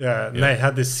 cool. Yeah, and Yeah. they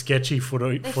had this sketchy They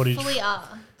footage. fully are.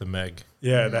 The Meg.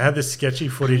 Yeah, they had this sketchy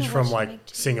footage from watched like Meg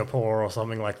too. Singapore or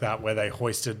something like that, where they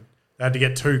had to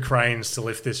get 2 cranes to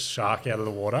lift this shark out of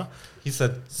the water. He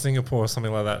said Singapore or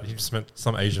something like that. He just meant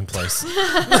some Asian place.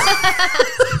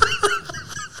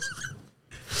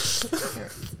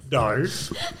 No.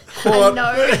 I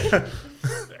know.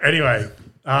 Anyway,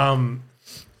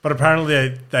 but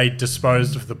apparently they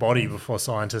disposed of the body before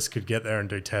scientists could get there and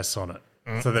do tests on it.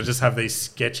 So they just have these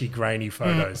sketchy, grainy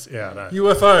photos. Yeah, I know.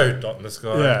 UFO dot in the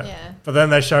sky. Yeah. Yeah. But then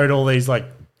they showed all these like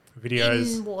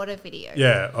videos. In water videos.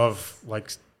 Yeah, of like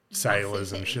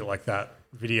sailors and thing. shit like that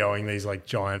videoing these like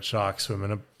giant sharks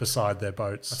swimming beside their That's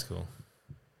boats. cool.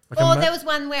 Like, Or ima- there was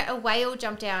one where a whale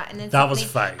jumped out and then That was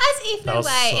something- fake. As if That no was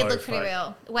way, so it looked pretty fake.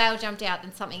 real. A whale jumped out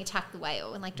and something attacked the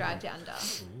whale and like dragged it under.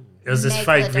 it was this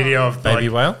fake Megalodon. video of Baby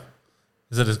like, whale?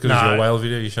 Is it as good as No. your whale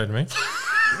video you showed me?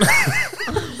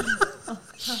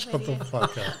 Shut the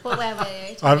fuck up. What whale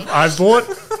video? Tell me. I bought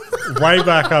way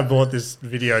back. I bought this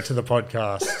video to the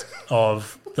podcast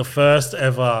of the first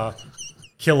ever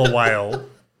killer whale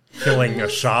killing a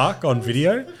shark on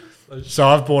video. So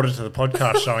I've brought it to the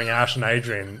podcast showing Ash and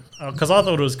Adrian because I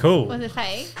thought it was cool. Was it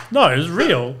fake? No, it was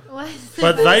real, Was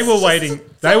but they were waiting.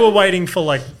 They were waiting for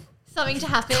like something to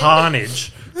happen?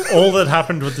 carnage. All that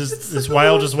happened was this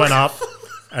whale just went up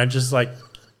and just like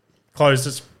closed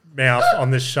its mouth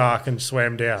on this shark and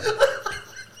swam down.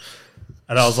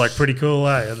 And I was like, pretty cool,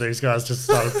 eh? And these guys just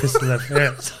started pissing their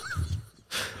pants.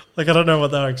 Like, I don't know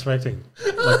what they were expecting.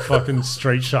 Like fucking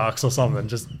street sharks or something,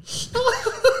 just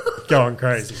going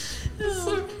crazy.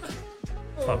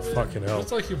 Fucking hell.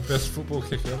 It's like your best football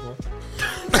kick ever.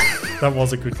 That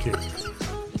was a good kick.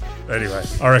 Anyway,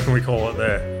 I reckon we call it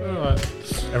there. All right.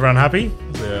 Everyone happy?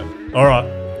 Yeah. All right.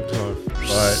 Good time. Bye.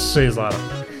 See you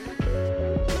later.